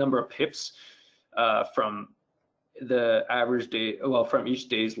number of pips from the average day, well, from each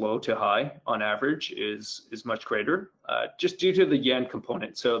day's low to high on average is much greater, just due to the yen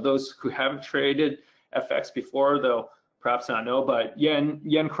component. So those who haven't traded FX before, they'll perhaps not know, but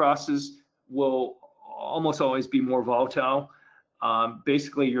yen crosses will almost always be more volatile.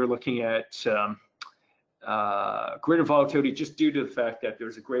 Basically, you're looking at greater volatility just due to the fact that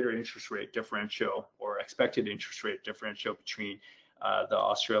there's a greater interest rate differential or expected interest rate differential between the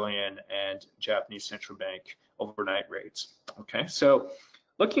Australian and Japanese central bank overnight rates. Okay, so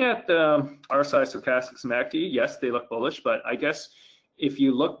looking at the RSI, stochastics, and MACD, yes, they look bullish, but I guess if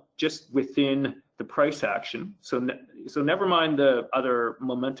you look just within the price action, so never mind the other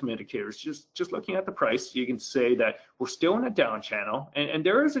momentum indicators, just looking at the price, you can say that we're still in a down channel, and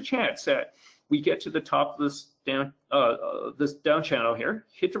there is a chance that we get to the top of this down channel here,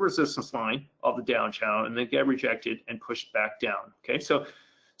 hit the resistance line of the down channel, and then get rejected and pushed back down. Okay, so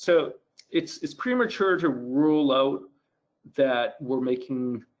it's premature to rule out that we're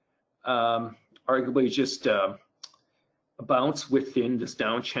making arguably just a bounce within this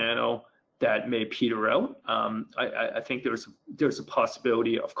down channel that may peter out. I think there's a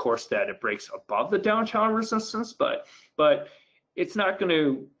possibility, of course, that it breaks above the down channel resistance, but it's not going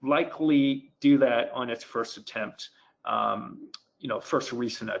to likely do that on its first attempt, first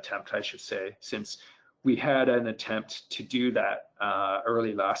recent attempt, I should say, since we had an attempt to do that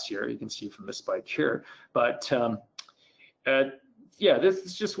early last year. You can see from the spike here. But yeah, this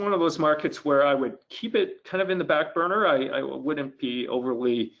is just one of those markets where I would keep it kind of in the back burner. I wouldn't be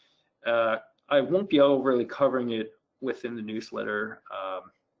overly, I won't be overly covering it within the newsletter.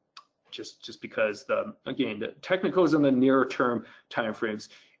 Just because again, the technicals in the nearer term timeframes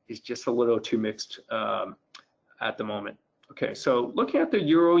is just a little too mixed at the moment. Okay, so looking at the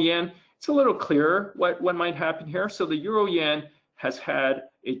euro yen, it's a little clearer what might happen here. So the euro yen has had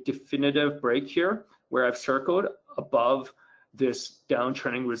a definitive break here where I've circled above this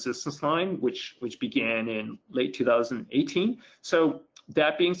downtrending resistance line, which began in late 2018. So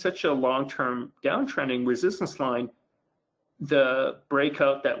that being such a long-term downtrending resistance line, the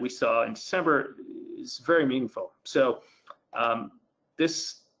breakout that we saw in December is very meaningful. So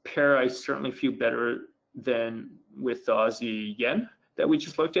this pair I certainly feel better than with the Aussie yen that we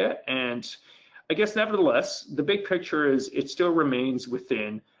just looked at. And I guess nevertheless, the big picture is it still remains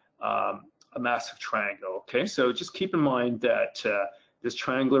within a massive triangle. Okay, so just keep in mind that this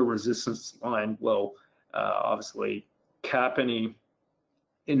triangular resistance line will obviously cap any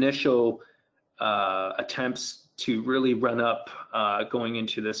initial attempts to really run up going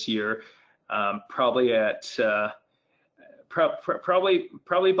into this year, probably at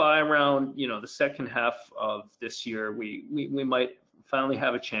probably by around the second half of this year, we might finally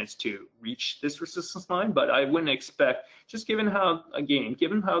have a chance to reach this resistance line. But I wouldn't expect, just given how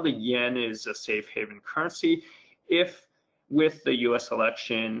the yen is a safe haven currency, if with the US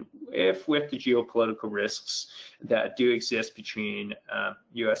election, if with the geopolitical risks that do exist between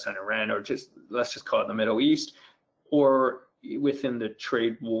US and Iran, or let's just call it the Middle East, or within the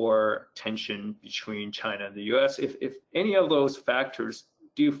trade war tension between China and the US, if any of those factors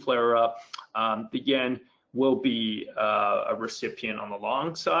do flare up, the yen will be a recipient on the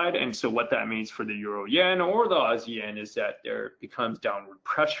long side. And so what that means for the euro yen or the Aussie yen is that there becomes downward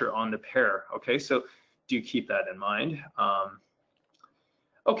pressure on the pair. Okay, so do keep that in mind.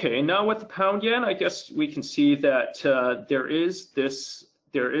 Okay, now with the pound yen, I guess we can see that there is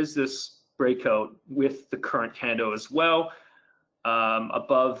this breakout with the current candle as well,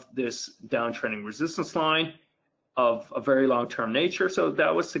 above this downtrending resistance line of a very long-term nature. So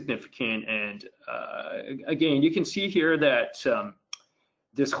that was significant. And again, you can see here that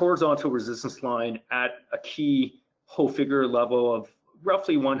this horizontal resistance line at a key whole figure level of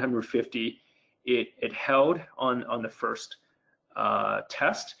roughly 150, it held on the first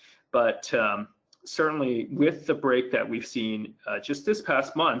test, but certainly with the break that we've seen just this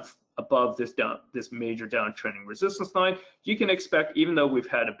past month above this major downtrending resistance line, you can expect, even though we've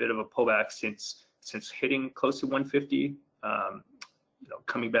had a bit of a pullback since hitting close to 150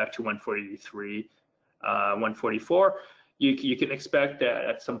 coming back to 143, 144, you can expect that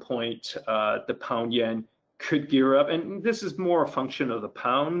at some point the pound yen could gear up, and this is more a function of the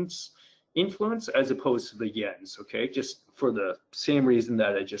pound's influence as opposed to the yen's. Okay, just for the same reason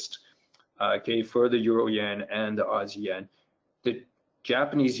that I just gave for the euro yen and the Aussie yen. The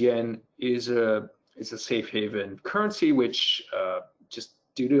Japanese yen is a safe haven currency, which just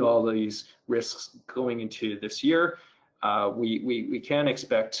due to all these risks going into this year, we can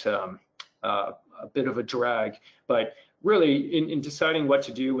expect a bit of a drag. But really, in deciding what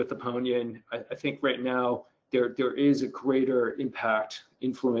to do with the pound yen, I think right now there is a greater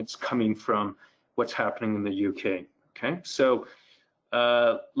influence coming from what's happening in the UK. Okay, so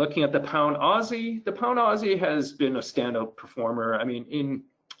looking at the pound Aussie has been a standout performer. I mean,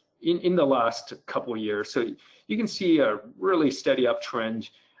 in the last couple of years, so you can see a really steady uptrend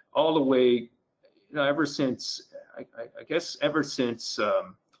all the way, ever since I guess ever since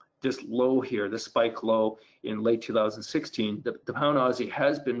this low here, the spike low in late 2016, the pound Aussie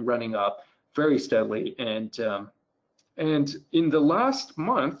has been running up very steadily, and in the last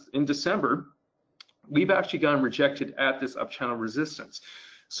month, in December, we've actually gotten rejected at this up channel resistance.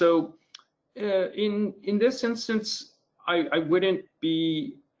 So in this instance, I wouldn't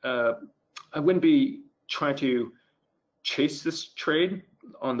be trying to chase this trade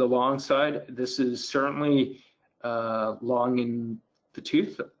on the long side. This is certainly long in the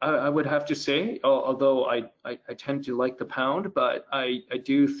tooth, I would have to say, although I tend to like the pound, but I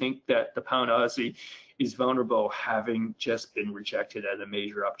do think that the pound Aussie is vulnerable, having just been rejected at a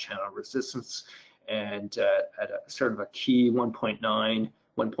major up channel resistance and at a sort of a key 1.9,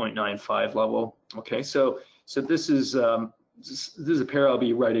 1.95 level. Okay, so this is a pair I'll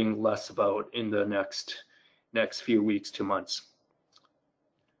be writing less about in the next few weeks to months.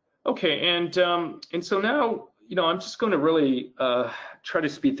 Okay, and so now, I'm just going to really try to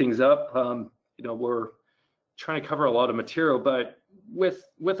speed things up. We're trying to cover a lot of material, but with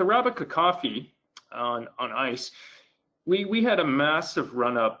Arabica coffee on ice, we had a massive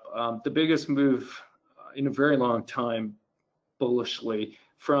run up, the biggest move in a very long time, bullishly,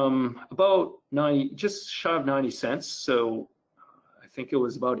 from about just shy of 90 cents. So I think it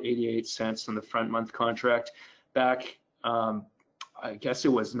was about 88 cents on the front month contract back. I guess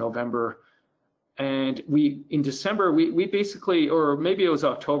it was November. And in December, we basically, or maybe it was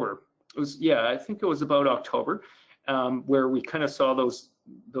October. I think it was about October, where we kind of saw those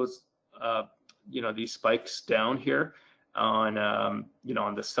these spikes down here on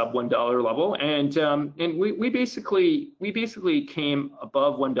on the sub $1 level, and we basically came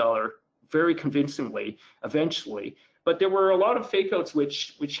above $1 very convincingly eventually. But there were a lot of fake outs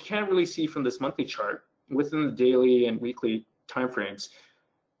which you can't really see from this monthly chart within the daily and weekly timeframes,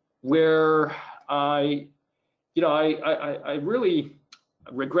 where I really,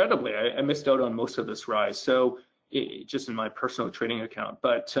 regrettably, I missed out on most of this rise. So just in my personal trading account,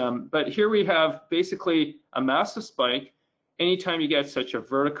 but here we have basically a massive spike. Anytime you get such a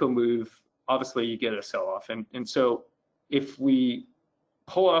vertical move, obviously you get a sell-off, and so if we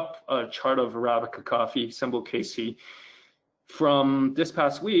pull up a chart of Arabica coffee, symbol KC, from this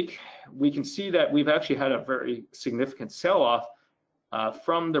past week, we can see that we've actually had a very significant sell-off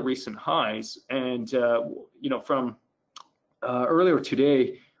from the recent highs, and from earlier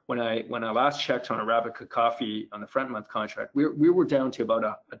today, when I last checked on Arabica coffee on the front month contract, we were down to about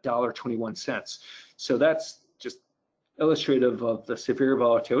 $1.21. So that's just illustrative of the severe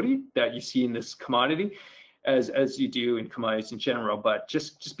volatility that you see in this commodity, as you do in commodities in general. But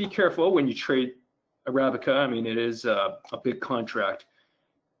just be careful when you trade Arabica. I mean, it is a big contract.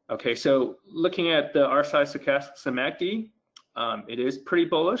 Okay, so looking at the RSI stochastics and MACD, it is pretty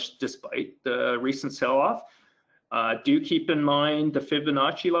bullish despite the recent sell-off. Do keep in mind the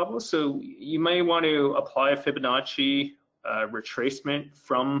Fibonacci level. So you may want to apply a Fibonacci retracement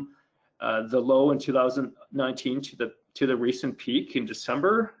from the low in 2019 to the recent peak in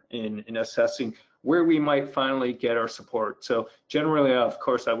December in assessing where we might finally get our support. So generally, of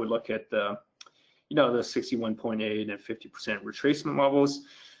course, I would look at the 61.8 and 50% retracement levels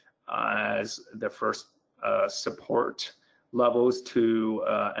as the first support levels to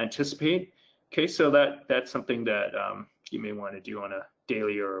anticipate. Okay, so that's something that you may want to do on a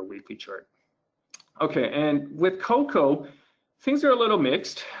daily or a weekly chart. Okay, and with cocoa, things are a little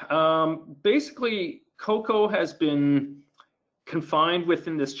mixed. Basically, cocoa has been confined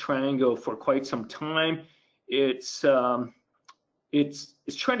within this triangle for quite some time. It's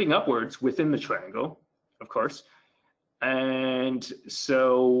trending upwards within the triangle, of course. And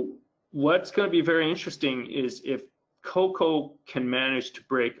so what's going to be very interesting is if cocoa can manage to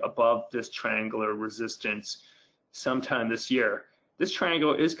break above this triangular resistance sometime this year. This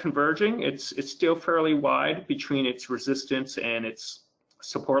triangle is converging. It's still fairly wide between its resistance and its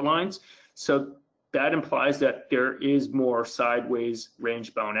support lines. So that implies that there is more sideways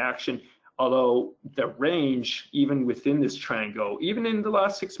range-bound action, although the range, even within this triangle, even in the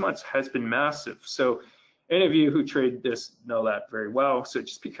last 6 months, has been massive. So any of you who trade this know that very well. So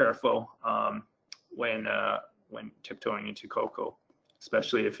just be careful when tiptoeing into cocoa,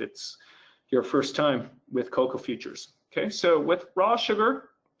 especially if it's your first time with cocoa futures. Okay, so with raw sugar,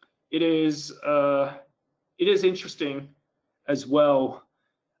 it is interesting as well.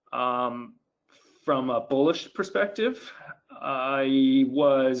 From a bullish perspective, I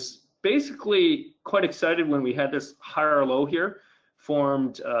was basically quite excited when we had this higher low here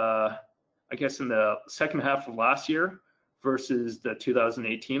formed, I guess, in the second half of last year versus the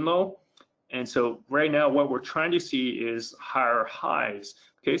 2018 low. And so right now what we're trying to see is higher highs.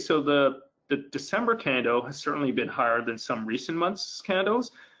 Okay, so the December candle has certainly been higher than some recent months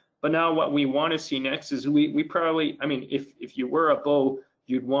candles, but now what we want to see next is we probably, I mean, if you were a bull,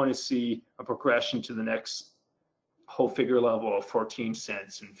 you'd want to see a progression to the next whole figure level of 14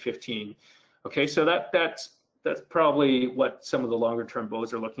 cents and 15. Okay, so that's probably what some of the longer term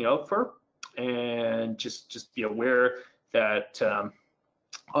bulls are looking out for. And just be aware that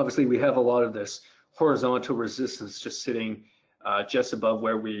obviously we have a lot of this horizontal resistance just sitting just above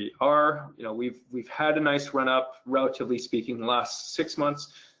where we are. You know, we've had a nice run up, relatively speaking, the last 6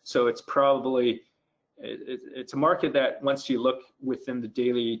 months. So it's probably it's a market that once you look within the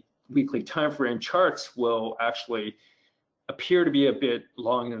daily, weekly time frame charts will actually appear to be a bit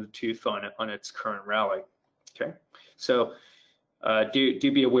long in the tooth on its current rally. Okay, so do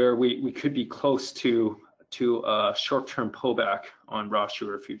be aware we could be close to a short-term pullback on raw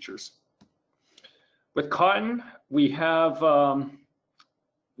sugar futures. With cotton, we have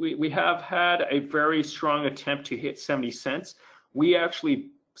had a very strong attempt to hit 70 cents. We actually,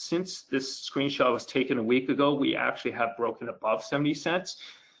 since this screenshot was taken a week ago, we actually have broken above 70 cents.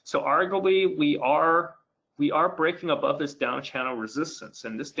 So arguably we are breaking above this down channel resistance,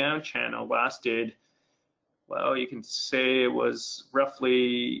 and this down channel lasted, well, you can say it was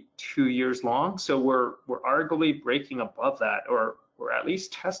roughly 2 years long. So we're arguably breaking above that, or at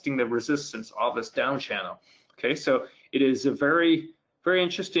least testing the resistance of this down channel. Okay, so it is a very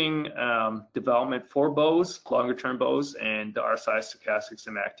interesting development for bows, longer term bows, and the RSI, stochastics,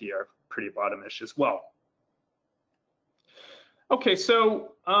 and MACD are pretty bottomish as well. Okay,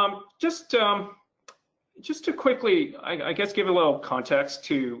 so just to quickly, I guess, give a little context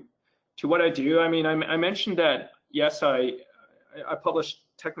to what I do. I mean, I mentioned that, yes, I publish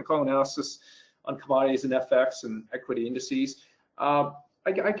technical analysis on commodities and FX and equity indices. I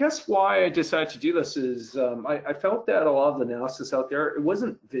guess why I decided to do this is I felt that a lot of the analysis out there, it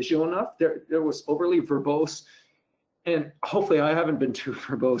wasn't visual enough. There was overly verbose, and hopefully I haven't been too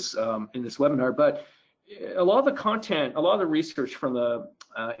verbose in this webinar, but a lot of the content, a lot of the research from the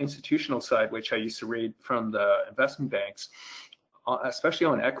institutional side, which I used to read from the investment banks, especially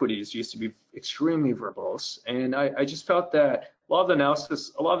on equities, used to be extremely verbose. And I just felt that a lot of the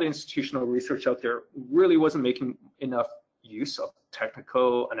analysis, a lot of the institutional research out there really wasn't making enough use of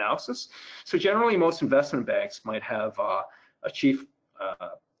technical analysis. So generally, most investment banks might have a chief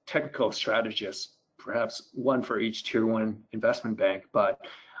technical strategist, perhaps one for each tier one investment bank. But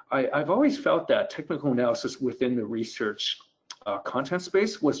I've always felt that technical analysis within the research content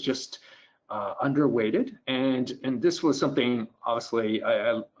space was just underweighted, and this was something obviously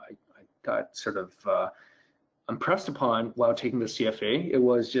I got sort of impressed upon while taking the CFA. It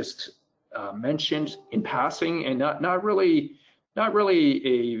was just mentioned in passing, and not really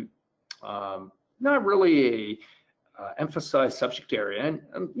a emphasized subject area. And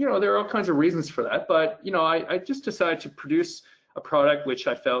you know, there are all kinds of reasons for that, but you know, I just decided to produce a product which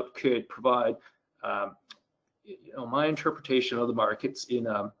I felt could provide you know, my interpretation of the markets in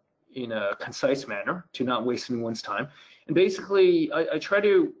a concise manner to not waste anyone's time. And basically, I try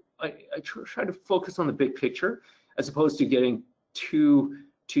to focus on the big picture as opposed to getting too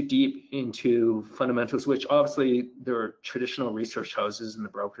deep into fundamentals, which obviously their traditional research houses and the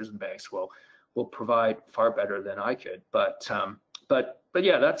brokers and banks will provide far better than I could. But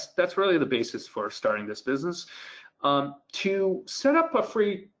yeah, that's really the basis for starting this business. To set up a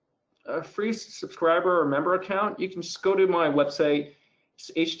free subscriber or member account, you can just go to my website.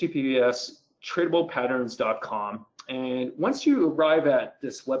 It's https://tradablepatterns.com. And once you arrive at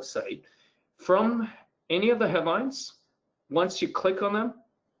this website, from any of the headlines, once you click on them,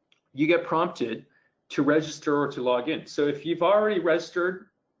 you get prompted to register or to log in. So if you've already registered,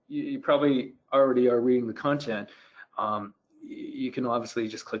 you probably already are reading the content. You can obviously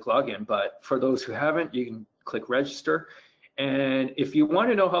just click login, but for those who haven't, you click register. And if you want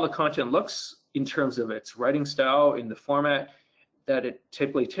to know how the content looks in terms of its writing style in the format that it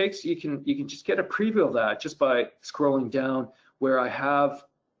typically takes, you can just get a preview of that just by scrolling down where I have,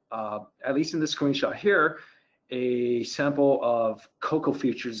 at least in the screenshot here, a sample of Cocoa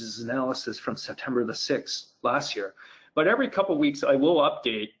Futures' analysis from September the 6th last year. But every couple of weeks, I will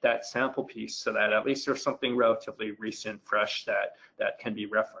update that sample piece so that at least there's something relatively recent, fresh that can be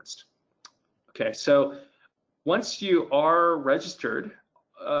referenced. Okay, so once you are registered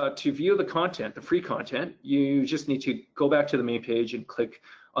to view the content, the free content, you just need to go back to the main page and click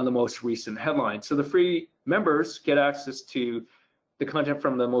on the most recent headline. So the free members get access to the content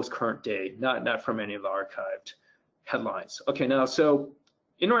from the most current day, not from any of the archived headlines. Okay, now, so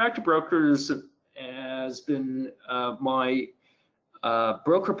Interactive Brokers has been my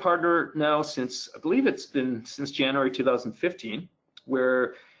broker partner now since, I believe it's been since January 2015,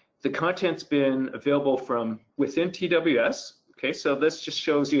 where the content's been available from within TWS. Okay, so this just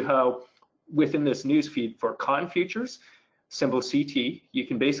shows you how within this news feed for cotton futures, symbol CT, you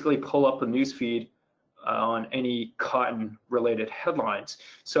can basically pull up a news feed on any cotton related headlines.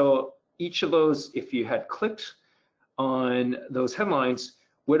 So each of those, if you had clicked on those headlines,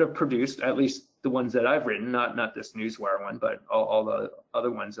 would have produced, at least the ones that I've written, not this Newswire one, but all the other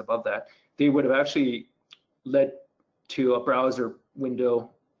ones above that, they would have actually led to a browser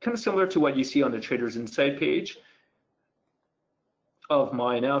window kind of similar to what you see on the Traders Insight page of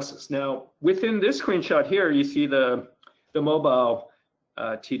my analysis. Now, within this screenshot here, you see the mobile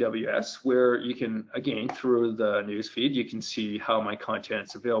TWS, where you can, again, through the news feed, you can see how my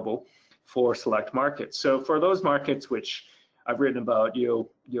content's available for select markets. So for those markets which I've written about,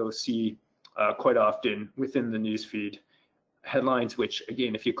 you'll see quite often within the news feed headlines, which,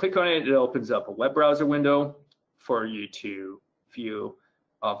 again, if you click on it, it opens up a web browser window for you to view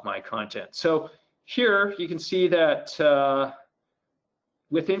of my content. So here you can see that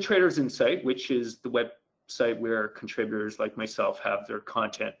within Traders Insight, which is the website where contributors like myself have their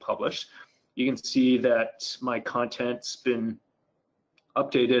content published, you can see that my content's been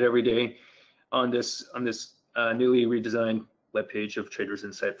updated every day on this newly redesigned webpage of Traders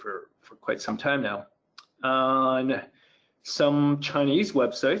Insight for quite some time now. On some Chinese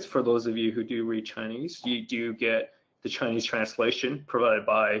websites, for those of you who do read Chinese, you do get the Chinese translation provided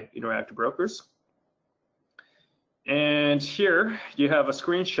by Interactive Brokers. And here you have a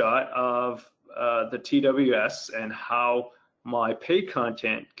screenshot of the TWS and how my paid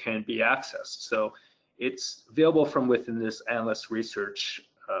content can be accessed. So it's available from within this analyst research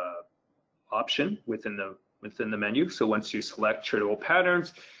option within the menu. So once you select Tradable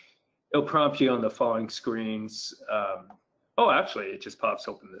Patterns, it'll prompt you on the following screens. Oh, actually, it just pops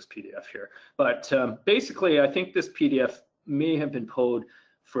open this PDF here. But basically, I think this PDF may have been pulled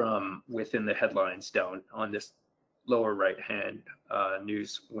from within the headlines down on this lower right-hand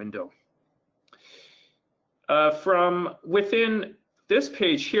news window. From within this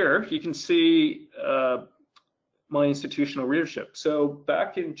page here, you can see my institutional readership. So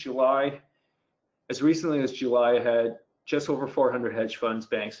back in July, as recently as July, I had just over 400 hedge funds,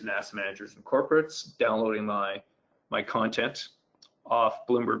 banks, and asset managers and corporates downloading my content off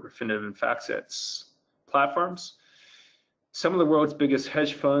Bloomberg, Refinitiv, and FactSet's platforms. Some of the world's biggest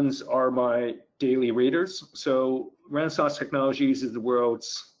hedge funds are my daily readers. So Renaissance Technologies is the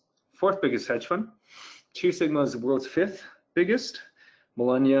world's 4th biggest hedge fund. Two Sigma is the world's 5th biggest.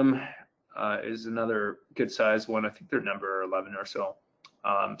 Millennium is another good sized one. I think they're number 11 or so.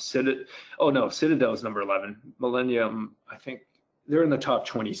 Citadel is number 11. Millennium, I think they're in the top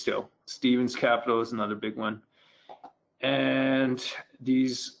 20 still. Stevens Capital is another big one. And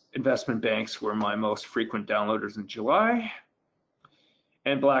these investment banks were my most frequent downloaders in July.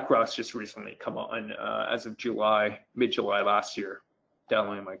 And BlackRock's just recently come on as of July, mid-July last year,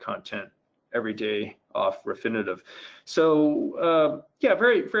 downloading my content every day off Refinitiv. So yeah,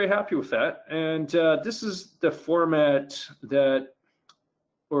 very, very happy with that. And this is the format that,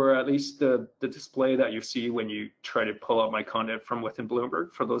 or at least the display that you see when you try to pull up my content from within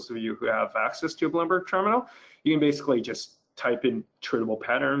Bloomberg. For those of you who have access to a Bloomberg terminal, you can basically just type in Tradable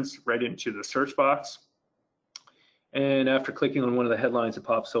Patterns right into the search box. And after clicking on one of the headlines, it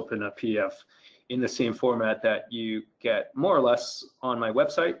pops open a PDF in the same format that you get more or less on my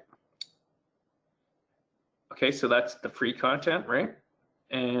website. Okay, so that's the free content, right?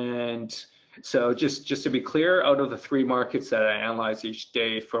 And so just to be clear, out of the 3 markets that I analyze each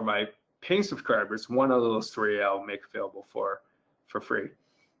day for my paying subscribers, one of those 3 I'll make available for free.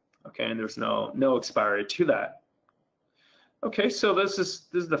 Okay, and there's no expiry to that. Okay, so this is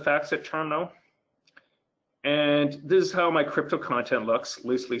the FactSet terminal. And this is how my crypto content looks,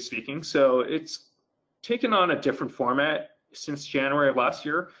 loosely speaking. So it's taken on a different format since January of last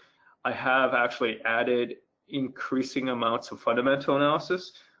year. I have actually added increasing amounts of fundamental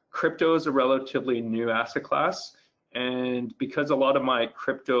analysis. Crypto is a relatively new asset class, and because a lot of my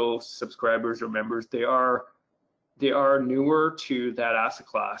crypto subscribers or members, they are newer to that asset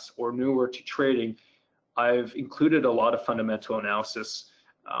class or newer to trading, I've included a lot of fundamental analysis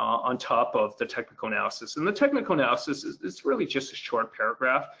on top of the technical analysis. And the technical analysis is really just a short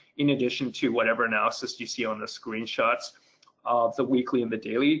paragraph in addition to whatever analysis you see on the screenshots of the weekly and the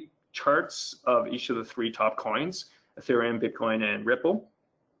daily charts of each of the 3 top coins, Ethereum, Bitcoin, and Ripple.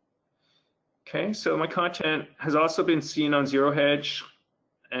 Okay, so my content has also been seen on Zero Hedge,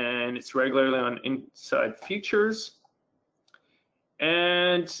 and it's regularly on Inside Futures.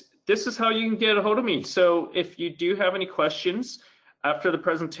 And this is how you can get a hold of me. So if you do have any questions after the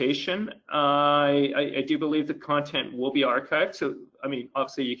presentation, I do believe the content will be archived. So, I mean,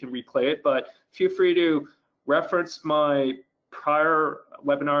 obviously you can replay it, but feel free to reference my prior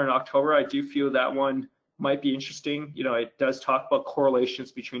webinar in October. I do feel that one might be interesting. You know, it does talk about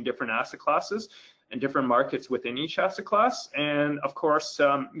correlations between different asset classes and different markets within each asset class. And of course,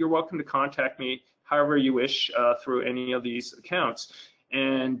 you're welcome to contact me however you wish through any of these accounts.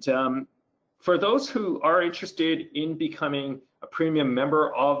 And for those who are interested in becoming a premium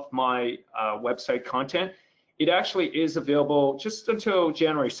member of my website content, it actually is available just until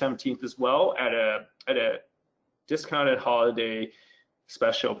January 17th as well at a discounted holiday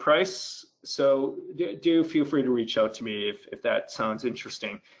special price. So do feel free to reach out to me if that sounds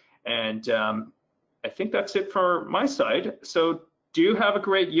interesting. And I think that's it for my side. So do have a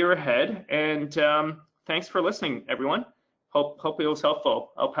great year ahead, and thanks for listening, everyone. Hope it was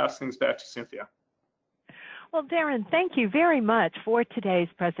helpful. I'll pass things back to Cynthia. Well, Darren, thank you very much for today's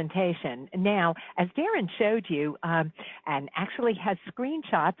presentation. Now, as Darren showed you, and actually has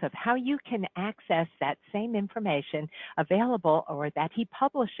screenshots of how you can access that same information available or that he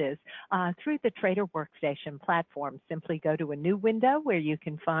publishes through the Trader Workstation platform. Simply go to a new window where you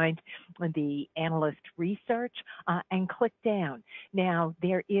can find the analyst research and click down. Now,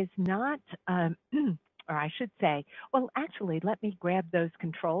 there is not or I should say, well, actually, let me grab those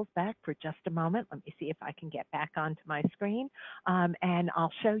controls back for just a moment. Let me see if I can get back onto my screen, and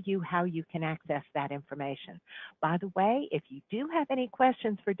I'll show you how you can access that information. By the way, if you do have any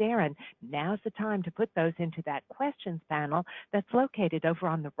questions for Darren, now's the time to put those into that questions panel that's located over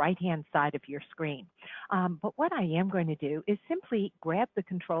on the right-hand side of your screen. But what I am going to do is simply grab the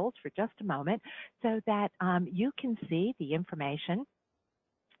controls for just a moment so that you can see the information.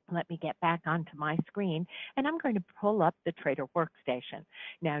 Let me get back onto my screen, and I'm going to pull up the Trader Workstation.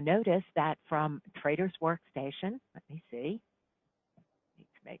 Now notice that from Trader's Workstation, let me see, need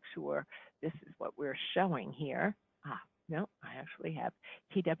to make sure this is what we're showing here. No, I actually have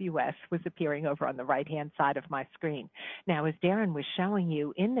TWS was appearing over on the right-hand side of my screen. Now, as Darren was showing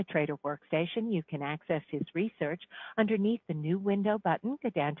you in the Trader Workstation, you can access his research underneath the new window button. Go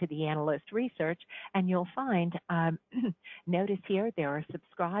down to the analyst research, and you'll find, notice here, there are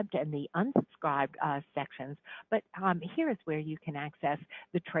subscribed and the unsubscribed sections, but here is where you can access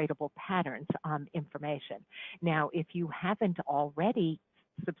the tradable patterns information. Now, if you haven't already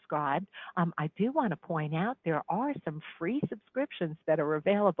subscribed, I do want to point out there are some free subscriptions that are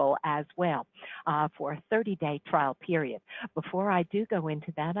available as well for a 30-day trial period. Before I do go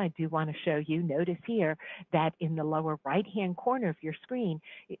into that, I do want to show you, notice here that in the lower right-hand corner of your screen,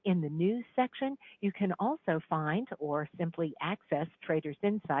 in the news section, you can also find or simply access Trader's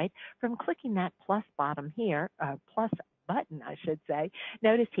Insight from clicking that plus bottom here, plus button, I should say.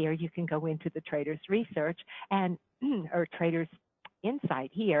 Notice here you can go into the Trader's Research and or Trader's Insight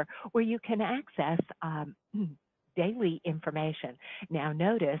here, where you can access daily information. Now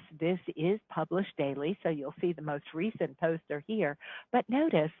notice this is published daily, so you'll see the most recent posts are here, but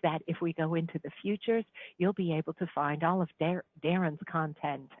notice that if we go into the futures, you'll be able to find all of Darren's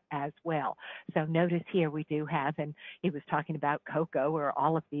content as well. So notice here we do have, and he was talking about cocoa or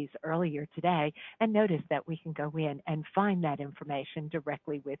all of these earlier today, and notice that we can go in and find that information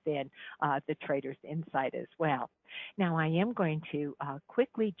directly within the Trader's Insight as well. Now I am going to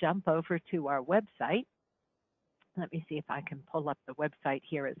quickly jump over to our website. Let me see if I can pull up the website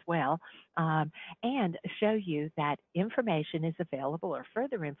here as well and show you that information is available, or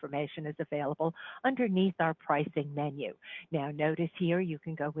further information is available underneath our pricing menu. Now notice here you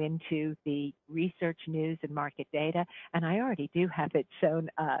can go into the research, news, and market data, and I already do have it shown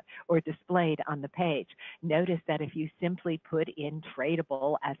or displayed on the page. Notice that if you simply put in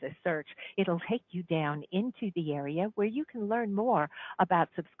tradable as a search, it'll take you down into the area where you can learn more about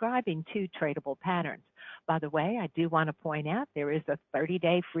subscribing to Tradable Patterns. By the way, I do want to point out there is a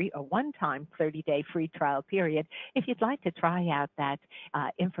 30-day free, a one-time 30-day free trial period if you'd like to try out that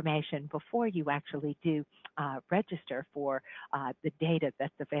information before you actually do register for the data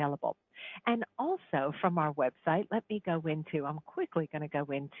that's available. And also from our website, let me go into, I'm quickly going to go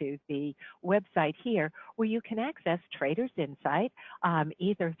into the website here where you can access Traders Insight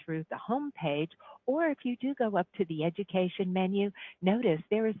either through the home page, or if you do go up to the education menu, notice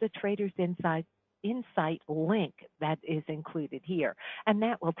there is a Traders Insight link that is included here, and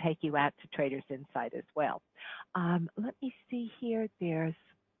that will take you out to Traders Insight as well. Let me see here. There's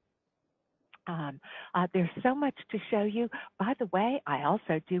so much to show you. By the way, I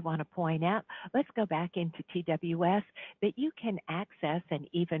also do want to point out, let's go back into TWS, that you can access and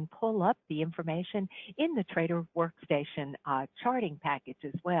even pull up the information in the Trader Workstation charting package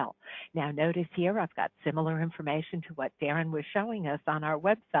as well. Now notice here I've got similar information to what Darren was showing us on our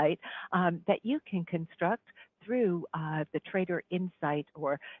website that you can construct through the Trader Insight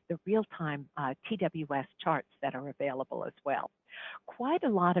or the real-time TWS charts that are available as well. Quite a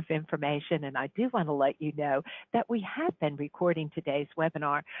lot of information, and I do want to let you know that we have been recording today's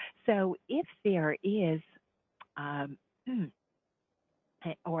webinar. So if there is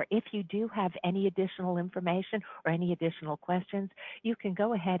or if you do have any additional information or any additional questions, you can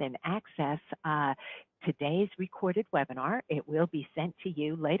go ahead and access today's recorded webinar. It will be sent to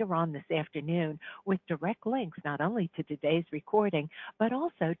you later on this afternoon with direct links not only to today's recording, but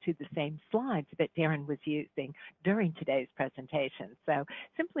also to the same slides that Darren was using during today's presentation. So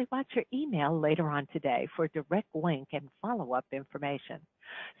simply watch your email later on today for direct link and follow-up information.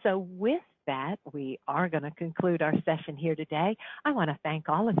 So with that, we are going to conclude our session here today. I want to thank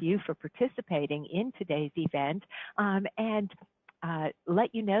all of you for participating in today's event and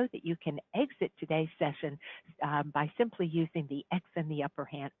let you know that you can exit today's session by simply using the X in the upper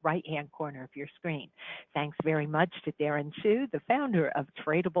right-hand corner of your screen. Thanks very much to Darren Chu, the founder of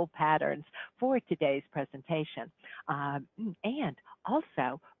Tradable Patterns, for today's presentation. And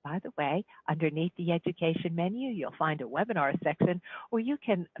also, by the way, underneath the education menu, you'll find a webinar section where you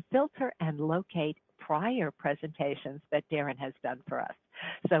can filter and locate prior presentations that Darren has done for us.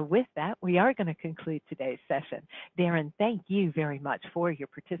 So with that, we are going to conclude today's session. Darren, thank you very much for your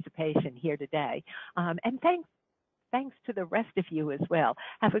participation here today. And thanks to the rest of you as well.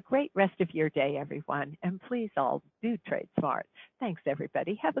 Have a great rest of your day, everyone. And please all do trade smart. Thanks,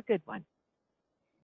 everybody. Have a good one.